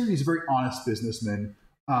businessman. He's a very honest businessman.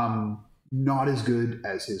 Not as good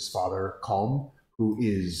as his father, Calm, who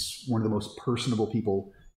is one of the most personable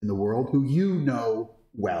people in the world, who you know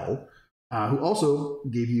well, who also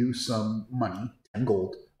gave you some money, 10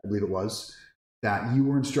 gold, I believe it was, that you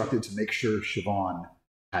were instructed to make sure Siobhan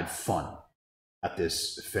had fun at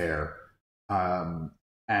this fair. And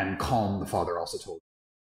Calm, the father, also told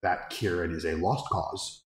that Kieran is a lost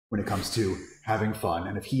cause when it comes to having fun.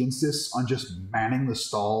 And if he insists on just manning the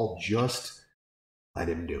stall, just let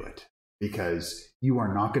him do it. Because you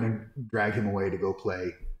are not going to drag him away to go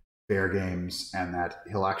play fair games, and that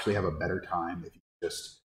he'll actually have a better time if he's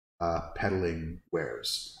just peddling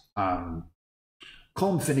wares.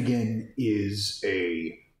 Colm Finnegan is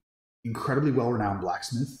a incredibly well-renowned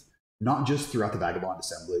blacksmith, not just throughout the Vagabond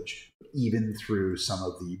assemblage, but even through some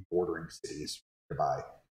of the bordering cities by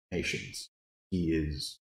nations. He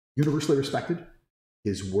is universally respected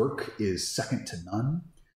His work is second to none,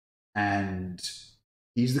 and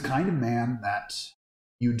he's the kind of man that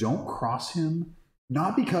you don't cross him,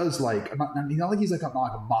 not because like not like he's like not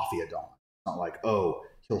like a mafia don. It's not like, oh,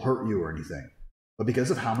 he'll hurt you or anything, but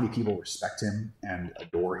because of how many people respect him and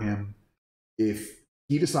adore him. If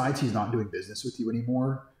he decides he's not doing business with you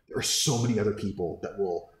anymore, there are so many other people that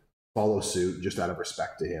will follow suit just out of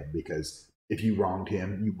respect to him, because if you wronged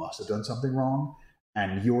him, you must have done something wrong,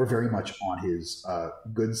 and you're very much on his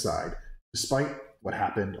good side, despite what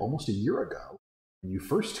happened almost a year ago when you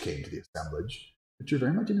first came to the assemblage. But you're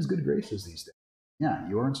very much in his good graces these days. Yeah,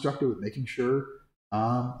 you are instructed with making sure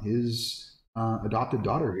his adopted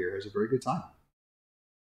daughter here has a very good time.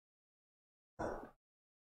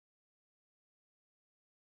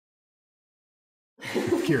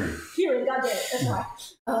 Kieran. Kieran, goddamn it,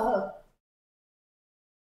 that's why.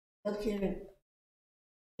 But Kieran,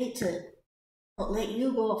 I hate to let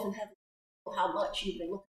you go off and have how much you've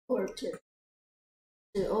been looking forward to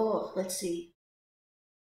let's see.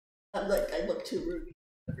 I look to Ruby.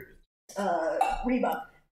 Reba.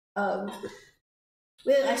 Well,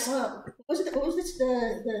 I saw. What was this?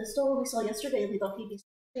 The store we saw yesterday. We thought he'd be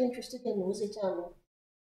interested in. Was it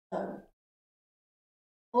I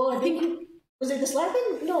think. Was it the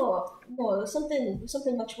slapping? No, it was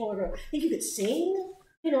something much more. I think you could sing.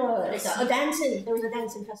 Like a dancing. There was a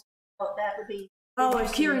dancing festival. That would be. Oh,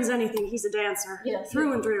 if Kieran's anything, he's a dancer. Yeah,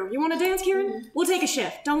 through and through. You want to dance, Kieran? Mm-hmm. We'll take a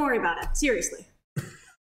shift. Don't worry about it. Seriously.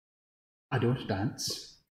 I don't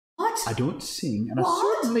dance. What? I don't sing, and I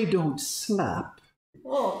certainly don't slap.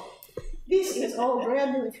 Oh, this is all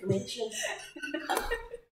brand new information.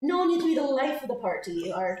 No need to be the life of the party.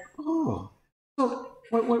 You are. Oh, so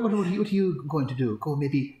what are you going to do? Go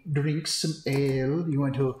maybe drink some ale? You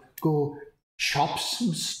want to go chop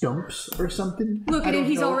some stumps or something? Look at him,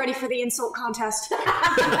 he's all ready for the insult contest.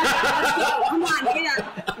 Come on, get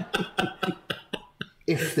up.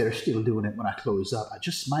 If they're still doing it when I close up, I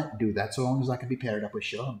just might do that so long as I can be paired up with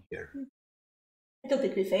Sean here. I don't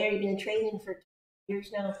think it'd be fair. You've been in training for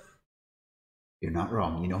years now. You're not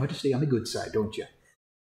wrong. You know how to stay on the good side, don't you?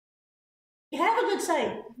 You have a good side.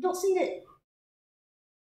 I've not seen it.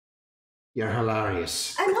 You're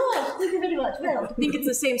hilarious. I know. Thank you very much. Well, I think it's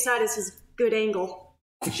the same side as his good angle.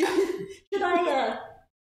 Should I?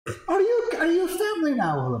 Are you a family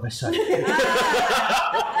now all of a sudden?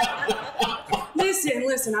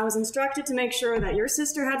 Listen, I was instructed to make sure that your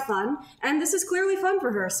sister had fun, and this is clearly fun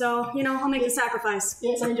for her, so, I'll make the sacrifice.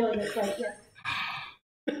 Yes, I'm enjoying it quite, yeah.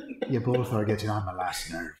 You both are getting on my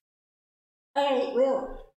last nerve. Alright,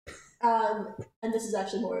 well, and this is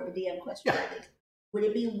actually more of a DM question, I think. Would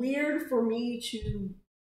it be weird for me to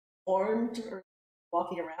armed or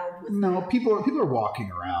walking around with? No, people are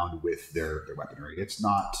walking around with their weaponry. It's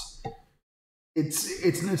not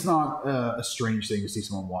a strange thing to see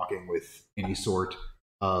someone walking with any sort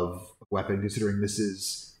of weapon, considering this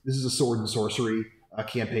is a sword and sorcery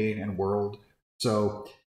campaign and world. So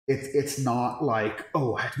it's not like,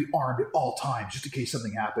 oh, I have to be armed at all times just in case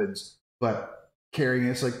something happens. But carrying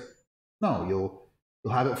it's like, no, you'll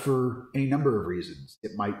have it for any number of reasons.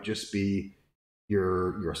 It might just be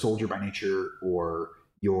you're a soldier by nature, or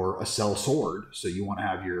you're a sell sword, so you want to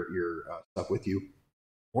have your stuff with you.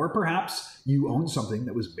 Or perhaps you own something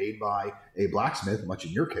that was made by a blacksmith, much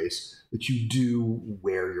in your case, that you do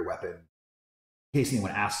wear your weapon. In case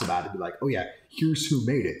anyone asks about it, be like, oh yeah, here's who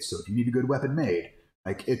made it. So if you need a good weapon made,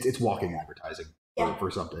 like it's walking advertising for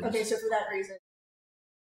something. Okay, so for that reason,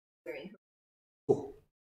 cool.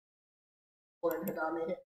 Made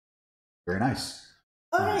it. Very nice.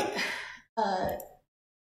 All right.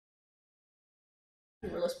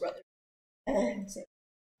 Humorless brother. All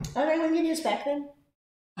right, when you need us back then?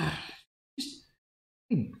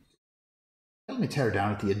 Let me tear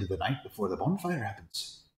down at the end of the night before the bonfire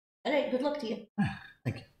happens. All right, good luck to you.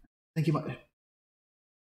 Thank you. Thank you much.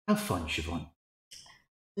 Have fun, Siobhan.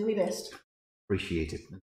 Do my best. Appreciate it.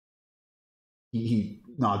 He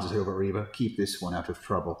nods his head over at Reba. Keep this one out of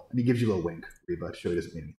trouble. And he gives you a little wink, Reba, to show he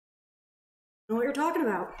doesn't mean anything. I know what you're talking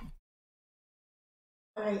about.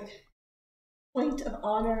 All right. Point of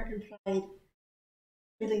honor and pride.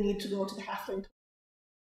 Really need to go to the halfling.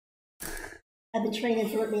 I've been training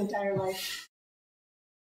for it my entire life.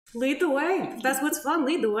 Lead the way. If that's what's fun,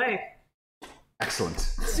 lead the way. Excellent.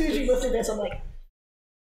 As soon as you looked at this, I'm like,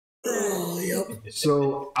 oh, yep.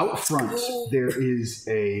 So out front, there is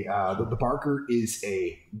the Barker is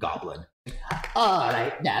a goblin. All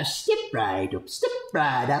right, now step right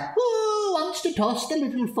up. Who wants to toss the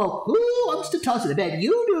little folk? Who wants to toss it? I bet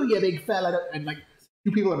you do, you big fella. And like,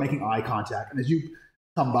 two people are making eye contact, and as you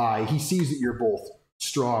come by, he sees that you're both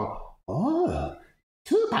strong. Oh,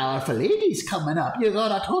 Two powerful ladies coming up. You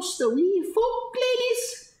gonna toast the wee folk,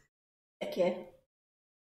 ladies? Heck yeah.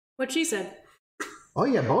 What she said. Oh,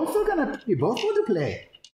 you both want to play.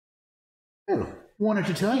 Well, one at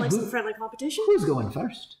a time. Like some friendly competition? Who's going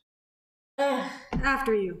first?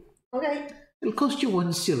 After you. Okay. It'll cost you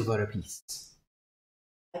 1 silver apiece.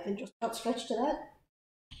 I can just outstretch to that.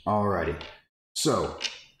 Alrighty. So,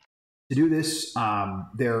 to do this,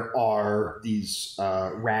 there are these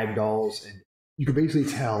rag dolls, and you can basically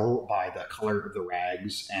tell by the color of the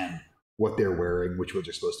rags and what they're wearing, which ones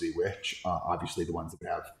are supposed to be which. Obviously, the ones that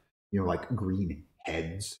have, like green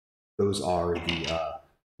heads, those are the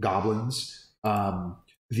goblins.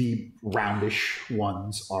 The roundish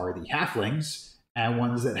ones are the halflings, and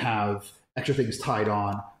ones that have extra things tied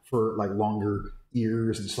on for like longer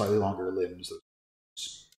ears and slightly longer limbs.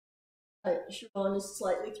 Siobhan is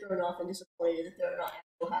slightly thrown off and disappointed that they're not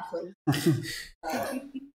actual halflings.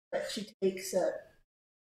 But she takes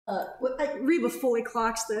Reba fully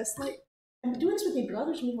clocks this. Like, I'm doing this with my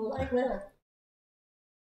brothers and people like, well,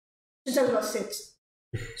 since I was about 6.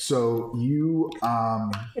 So you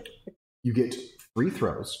get 3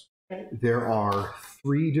 throws. Right. There are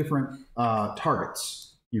 3 different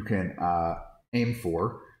targets you can aim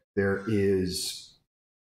for. There is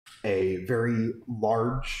a very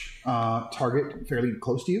large target fairly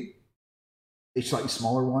close to you, a slightly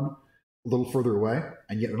smaller one a little further away,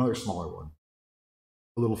 and yet another smaller one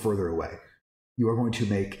a little further away. You are going to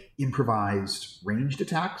make improvised ranged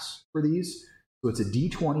attacks for these. So it's a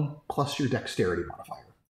d20 plus your dexterity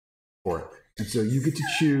modifier for it. And so you get to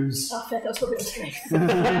choose. Oh, that was hoping strength.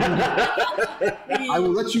 I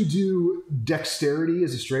will let you do dexterity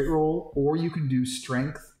as a straight roll, or you can do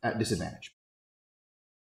strength at disadvantage.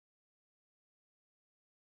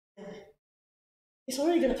 It's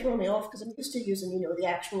already going to throw me off because I'm used to using, the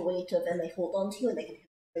actual weight of, and they hold on to you and they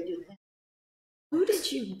do that. who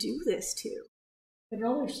did you do this to? My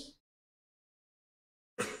brothers.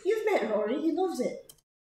 You've met Rory. He loves it.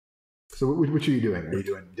 So which are you doing? Are you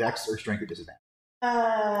doing dex or strength at disadvantage?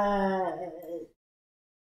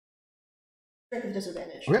 Strength at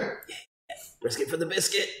disadvantage. Okay. Risk it for the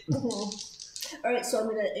biscuit. Mm-hmm. All right, so I'm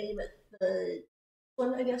going to aim at the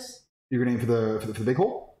one, I guess. You're going to aim for the big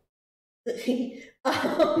hole?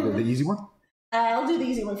 The easy one? I'll do the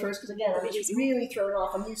easy one first, because again, I'm just really thrown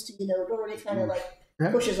off. I'm used to, Rory kind of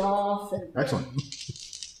pushes off. And Excellent.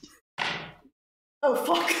 Oh,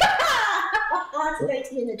 fuck. That's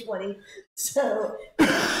 19 and 20. So,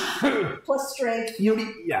 plus strength. You don't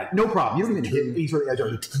need, no problem. You don't even hit any sort of edge.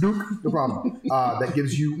 No problem. That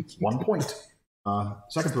gives you 1 point.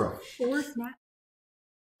 Second throw. Fourth nat.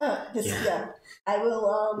 I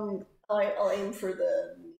will, I'll aim for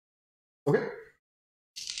the... Okay.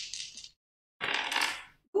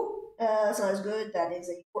 Cool. Sounds good. That is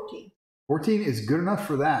a 14. 14 is good enough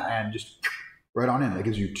for that, and just right on in. That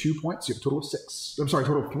gives you 2 points. You have a total of 6. I'm sorry,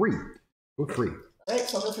 total of 3. Total of 3. All right,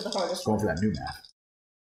 so I'll go for the hardest Going one. for that new math.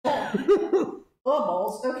 Oh,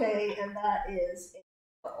 balls. Okay, and that is a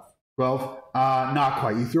 12. 12. Not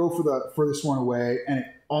quite. You throw for the furthest one away, and it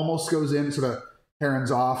almost goes in, sort of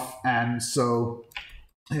herons off, and so...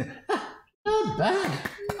 Not bad.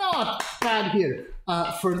 Not bad here.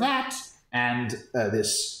 For that, and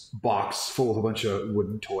this box full of a bunch of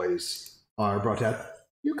wooden toys are brought out.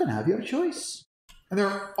 you can have your choice. And there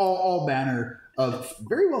are all manner of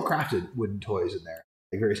very well crafted wooden toys in there.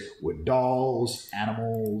 Like various wooden dolls,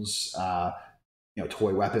 animals,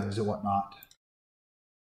 toy weapons and whatnot.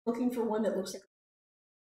 Looking for one that looks like...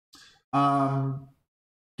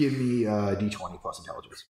 Give me a d20 plus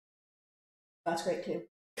intelligence. That's great, too.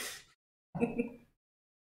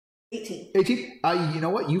 18. 18. You know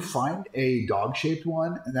what? You find a dog-shaped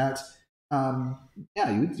one, and that's you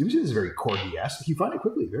would say this is very corgi-esque. You find it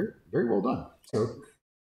quickly. Very, very well done. So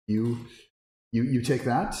you take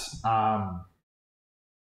that.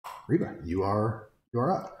 Reba, you are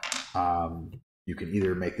up. You can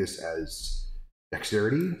either make this as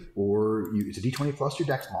dexterity, or it's a d20 plus your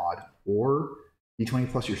dex mod, or d20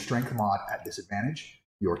 plus your strength mod at disadvantage.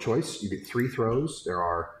 Your choice. You get 3 throws. There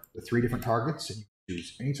are the 3 different targets, and you can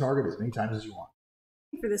choose any target as many times as you want.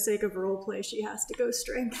 For the sake of roleplay, she has to go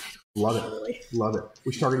strength. Love it. Love it.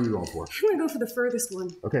 Which target are you going for? I'm going to go for the furthest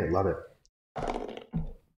one. Okay, love it.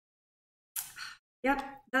 Yep,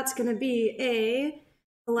 that's going to be a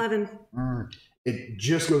 11. It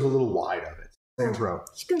just goes a little wide of it. Same throw.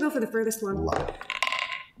 She's going to go for the furthest one. Love it.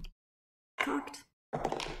 Cocked.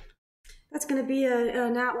 That's going to be a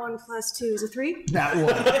nat 1 plus 2 is a 3. That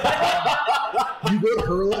one. You go to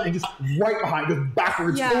hurl it and just right behind, just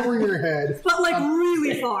backwards over your head. But like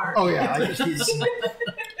really far. Oh yeah, I just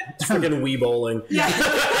It's freaking Wii bowling. Yeah.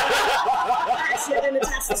 grabs it and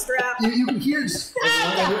attach the strap. You can hear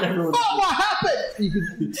everyone. Oh, what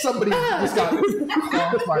happened? Somebody just got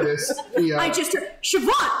clonked by this. I just heard,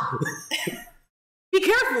 Siobhan! Be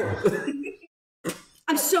careful!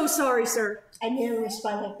 I'm so sorry, sir. I nearly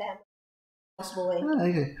respond like that. Possible way.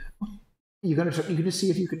 Okay. You're gonna see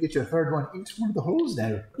if you can get your third one into one of the holes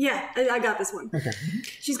now. Yeah, I got this one. Okay.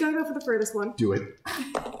 She's gonna go for the furthest one. Do it.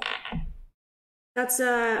 That's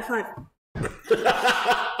 5.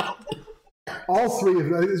 All three of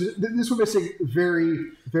them. This were missing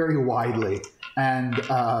very, very widely, and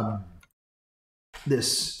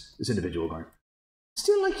this individual going.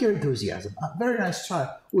 Still like your enthusiasm. Very nice try.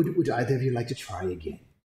 Would either of you like to try again?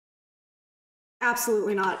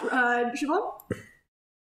 Absolutely not. Siobhan?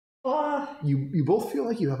 You both feel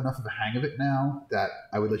like you have enough of a hang of it now that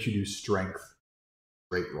I would let you do strength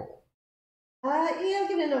rate roll. Yeah, I'll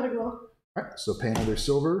give it another roll. All right, so pay another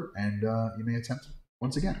silver, and you may attempt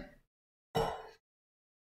once again.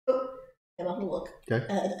 Oh, I'm not gonna look. Okay.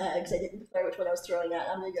 Because I didn't declare which one I was throwing at.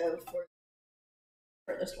 I'm gonna go for the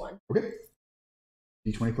furthest one. Okay.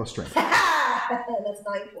 D20 plus strength. That's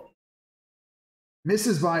 9 points.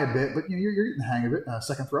 Misses by a bit, but you're getting the hang of it.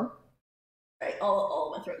 Second throw. All right,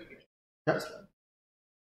 all my throws are good. Okay. This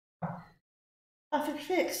one. For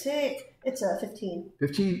fix sake. It's a 15.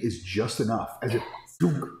 15 is just enough. As it.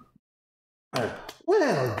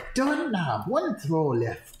 Well done now. One throw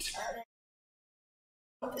left.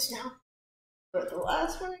 Got this now. For the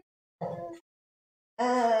last one.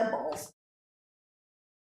 Balls.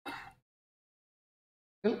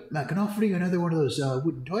 Well, I can offer you another one of those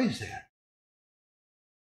wooden toys there.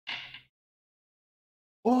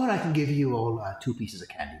 Or I can give you all 2 pieces of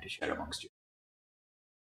candy to share amongst you.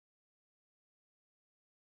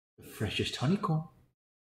 The freshest honeycomb.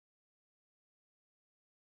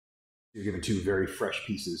 You're given 2 very fresh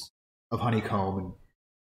pieces of honeycomb, and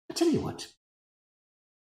I tell you what.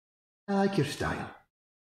 I like your style.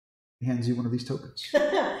 he hands you one of these tokens.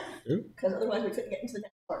 Because otherwise we couldn't get into the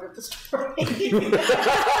next part of the story.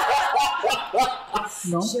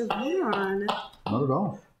 No, Siobhan. not at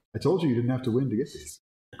all. I told you didn't have to win to get these.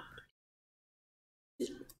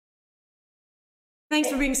 Thanks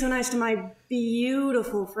for being so nice to my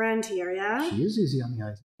beautiful friend here, yeah? She is easy on the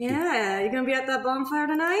eyes. Yeah, you gonna be at that bonfire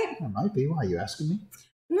tonight? I might be. Why are you asking me?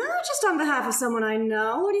 No, just on behalf of someone I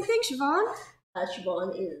know. What do you think, Siobhan?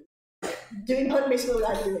 Siobhan is doing basically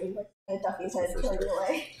what I'm doing, like ducking his head and turning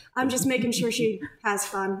away. I'm just making sure she has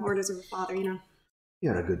fun, orders of her father, you know.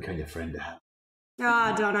 You're a good kind of friend to have.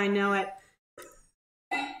 Ah, don't I know it.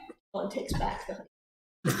 Siobhan takes back the honey.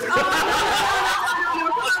 Come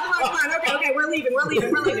on. Okay, we're leaving.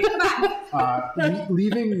 Come on.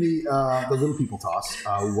 Leaving the little people toss.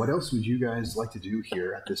 What else would you guys like to do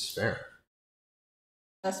here at this fair?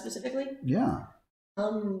 Specifically? Yeah.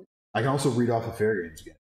 I can also read off the fair games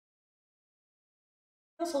again.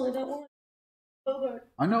 also only got one. Bogart.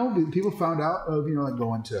 I know people found out of like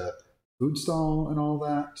going to food stall and all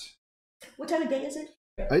that. What time of day is it?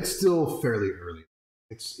 It's still fairly early.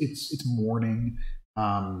 It's morning,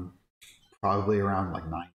 probably around like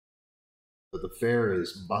 9. But the fair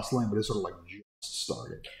is bustling, but it's sort of like just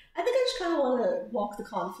started. I think I just kind of want to walk the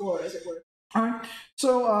con floor, as it were. All right.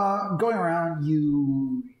 So going around,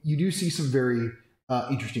 you do see some very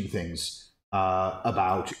interesting things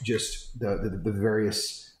about just the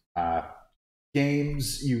various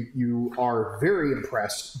games. You are very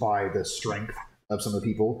impressed by the strength of some of the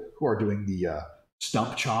people who are doing the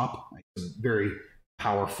stump chop. Like some very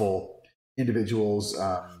powerful individuals.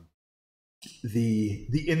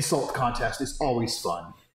 The insult contest is always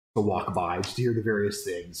fun to walk by, just to hear the various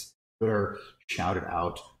things that are shouted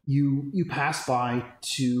out. You pass by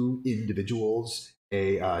 2 individuals,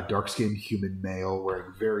 a dark-skinned human male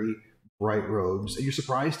wearing very bright robes, and you're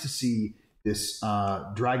surprised to see this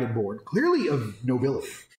dragonborn, clearly of nobility.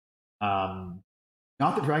 Not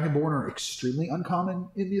that dragonborn are extremely uncommon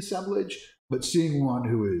in the assemblage, but seeing one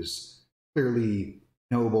who is clearly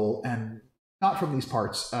noble and not from these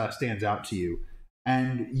parts stands out to you.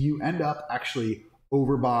 And you end up actually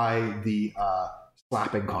over by the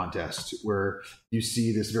slapping contest, where you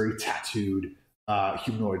see this very tattooed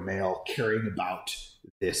humanoid male carrying about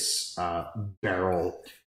this barrel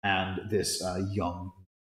and this young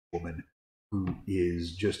woman who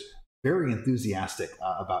is just very enthusiastic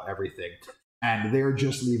about everything. And they're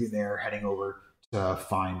just leaving there, heading over to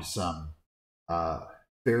find some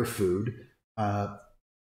fair food.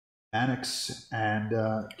 Anix and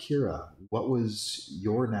Kira, what was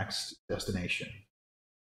your next destination?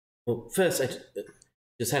 Well, first, I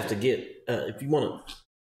just have to get, if you want to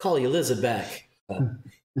call your lizard back,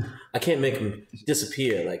 I can't make him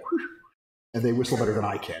disappear. Like, and they whistle better than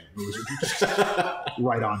I can.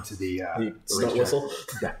 Right onto the stunt racetrack. whistle.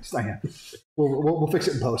 Yeah, we'll fix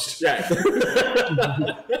it in post. Yeah.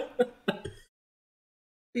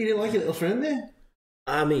 You didn't like your little friend there?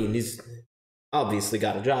 I mean, he's obviously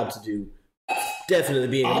got a job to do. Definitely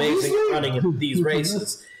being amazing Obviously? at running these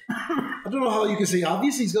races. I don't know how you can say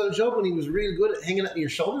obviously he's got a job when he was really good at hanging out your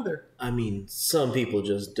shoulder there. I mean, some people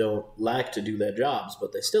just don't like to do their jobs,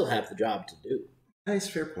 but they still have the job to do. Nice,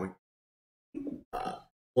 fair point.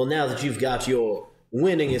 Well, now that you've got your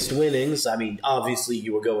winningest winnings, I mean, obviously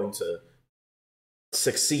you were going to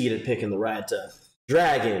succeed at picking the right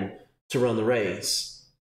dragon to run the race.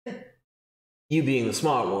 You being the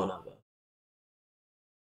smart one of it.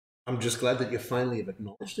 I'm just glad that you finally have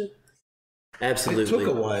acknowledged it. Absolutely. It took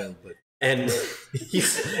a while, but And and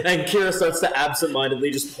Kira starts to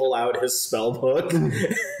absentmindedly just pull out his spell book. And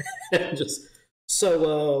just,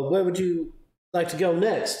 so where would you like to go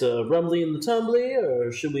next? Rumbly and the Tumbly,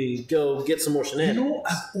 or should we go get some more you shenanigans? know,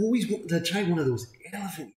 I've always wanted to try one of those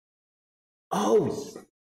elephant. Oh,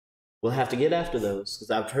 we'll have to get after those,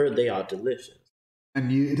 because I've heard they are delicious.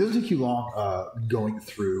 And it doesn't take you long going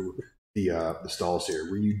through the stalls here,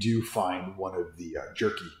 where you do find one of the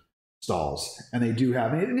jerky stalls, and they do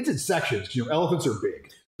have, and it's in sections. You know, elephants are big,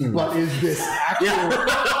 but is this actual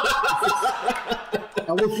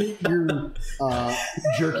elephant ear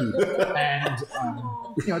jerky? And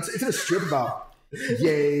you know, it's in a strip about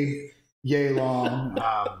yay long.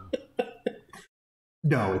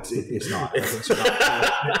 No, it's not.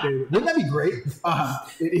 Wouldn't that be great?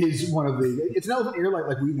 It is one of the. It's an elephant ear,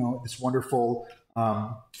 like we know it. This wonderful.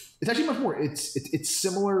 It's actually much more. It's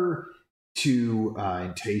similar to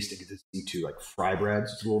in taste and consistency to like fry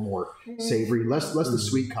breads. It's a little more savory, less the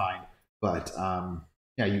sweet kind. But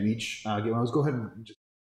yeah, you each get one of those. Go ahead and just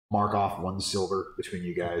mark off 1 silver between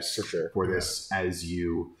you guys for sure for this as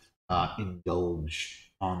you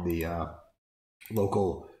indulge on the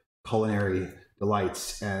local culinary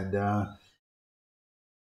delights. And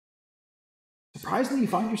surprisingly, you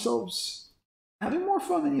find yourselves having more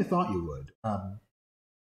fun than you thought you would.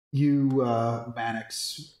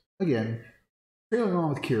 Mannix, again, trailing along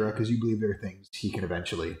with Kira because you believe there are things he can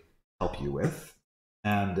eventually help you with.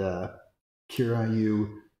 And Kira,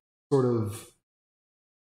 you sort of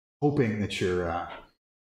hoping that your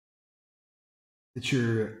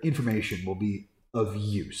information will be of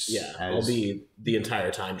use. Yeah, I'll be the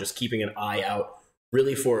entire time just keeping an eye out,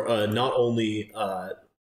 really, for not only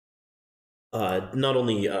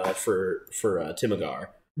for Timigar,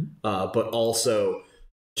 but also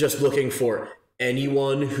just looking for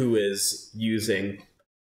anyone who is using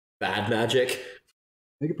bad magic.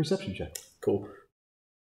 Make a perception check. Cool.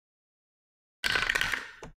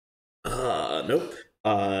 Nope.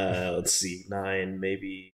 Let's see, 9,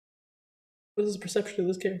 maybe. What is the perception of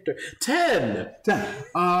this character? 10! 10.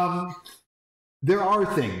 There are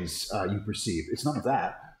things you perceive. It's none of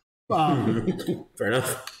that. Fair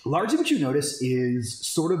enough. Largely what you notice is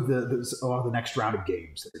sort of the next round of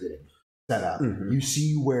games that are getting set up. Mm-hmm. You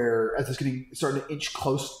see where, as it's starting to inch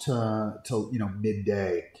close to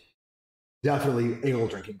midday, definitely ale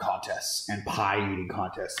drinking contests and pie eating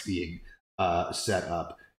contests being set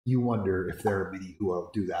up. You wonder if there are many who will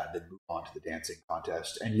do that and then move on to the dancing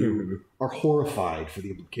contest. And you are horrified for the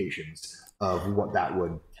implications of what that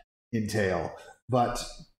would entail. But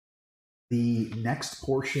the next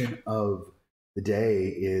portion of the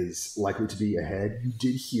day is likely to be ahead. You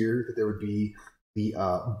did hear that there would be the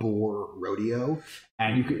boar rodeo.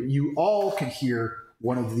 And you all can hear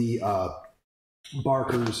one of the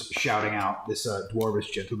barkers shouting out, this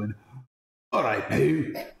dwarvish gentleman. All right,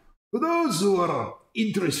 now, for those who are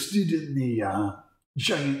interested in the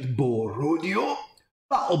giant boar rodeo,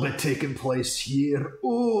 that'll be taking place here,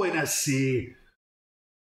 in I say,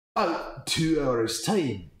 about 2 hours'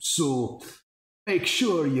 time. So make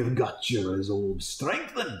sure you've got your resolve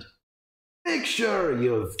strengthened. Make sure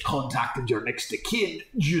you've contacted your next of kin,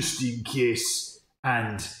 just in case.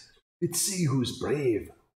 And let's see who's brave,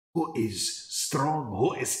 who is strong,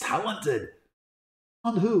 who is talented,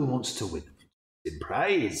 and who wants to win the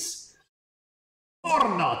prize.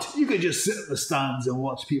 Or not. You could just sit in the stands and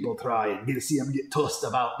watch people try and see them get tossed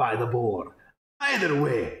about by the boar. Either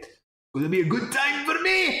way, it's going to be a good time for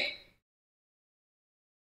me.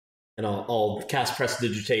 And I'll cast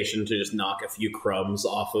Prestidigitation to just knock a few crumbs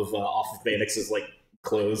off of Vanix's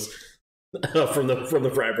clothes from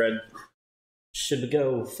the fry bread. Should we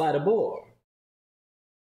go fight a boar?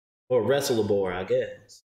 Or wrestle a boar, I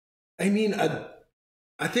guess. I mean,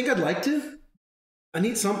 I think I'd like to. I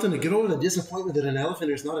need something to get over the disappointment that an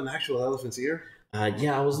elephant is not an actual elephant's ear.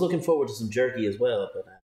 Yeah, I was looking forward to some jerky as well, but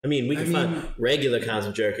I mean, we can find regular kinds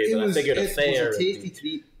of jerky, but I figured a fair. It was a tasty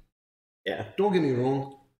treat. Yeah. Don't get me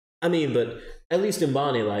wrong. I mean, but at least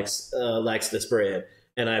Umbani likes this bread,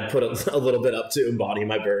 and I put a little bit up to Umbani,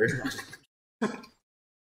 my bird.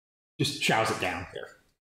 Just chows it down. Yeah.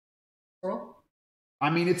 Squirrel? I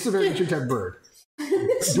mean, it's a very interesting type of bird.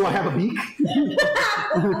 Do I have a beak?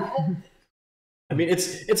 I mean,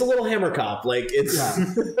 it's a little hammer cop. Like it's.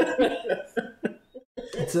 Yeah.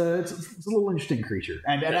 It's a little interesting creature,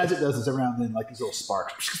 and as it does, it's around then like these little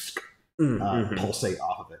sparks pulsate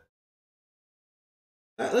off of it.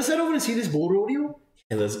 Let's head over and see this bull rodeo.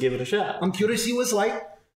 And let's give it a shot. I'm curious to see what it's like.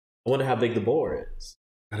 I wonder how big the boar is.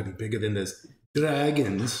 Gotta be bigger than this.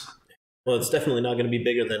 Dragons. Well, it's definitely not going to be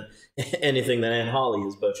bigger than anything that Aunt Holly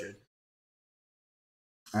has butchered.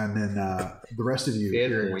 And then the rest of you Fair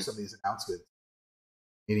hearing point. some of these announcements.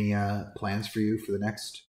 Any plans for you for the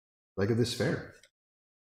next leg of this fair?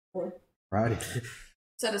 Righty.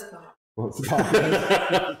 So does Pop. Well, it's the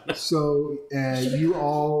top. So you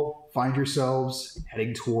all find yourselves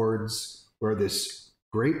heading towards where this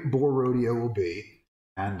great boar rodeo will be,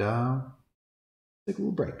 and take a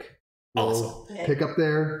little break. We'll Awesome. pick up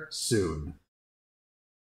there soon.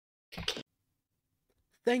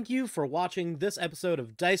 Thank you for watching this episode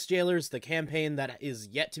of Dice Jailers, the campaign that is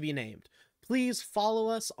yet to be named. Please follow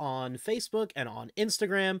us on Facebook and on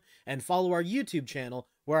Instagram, and follow our YouTube channel,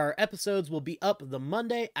 where our episodes will be up the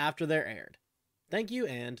Monday after they're aired. Thank you,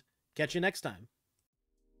 and catch you next time.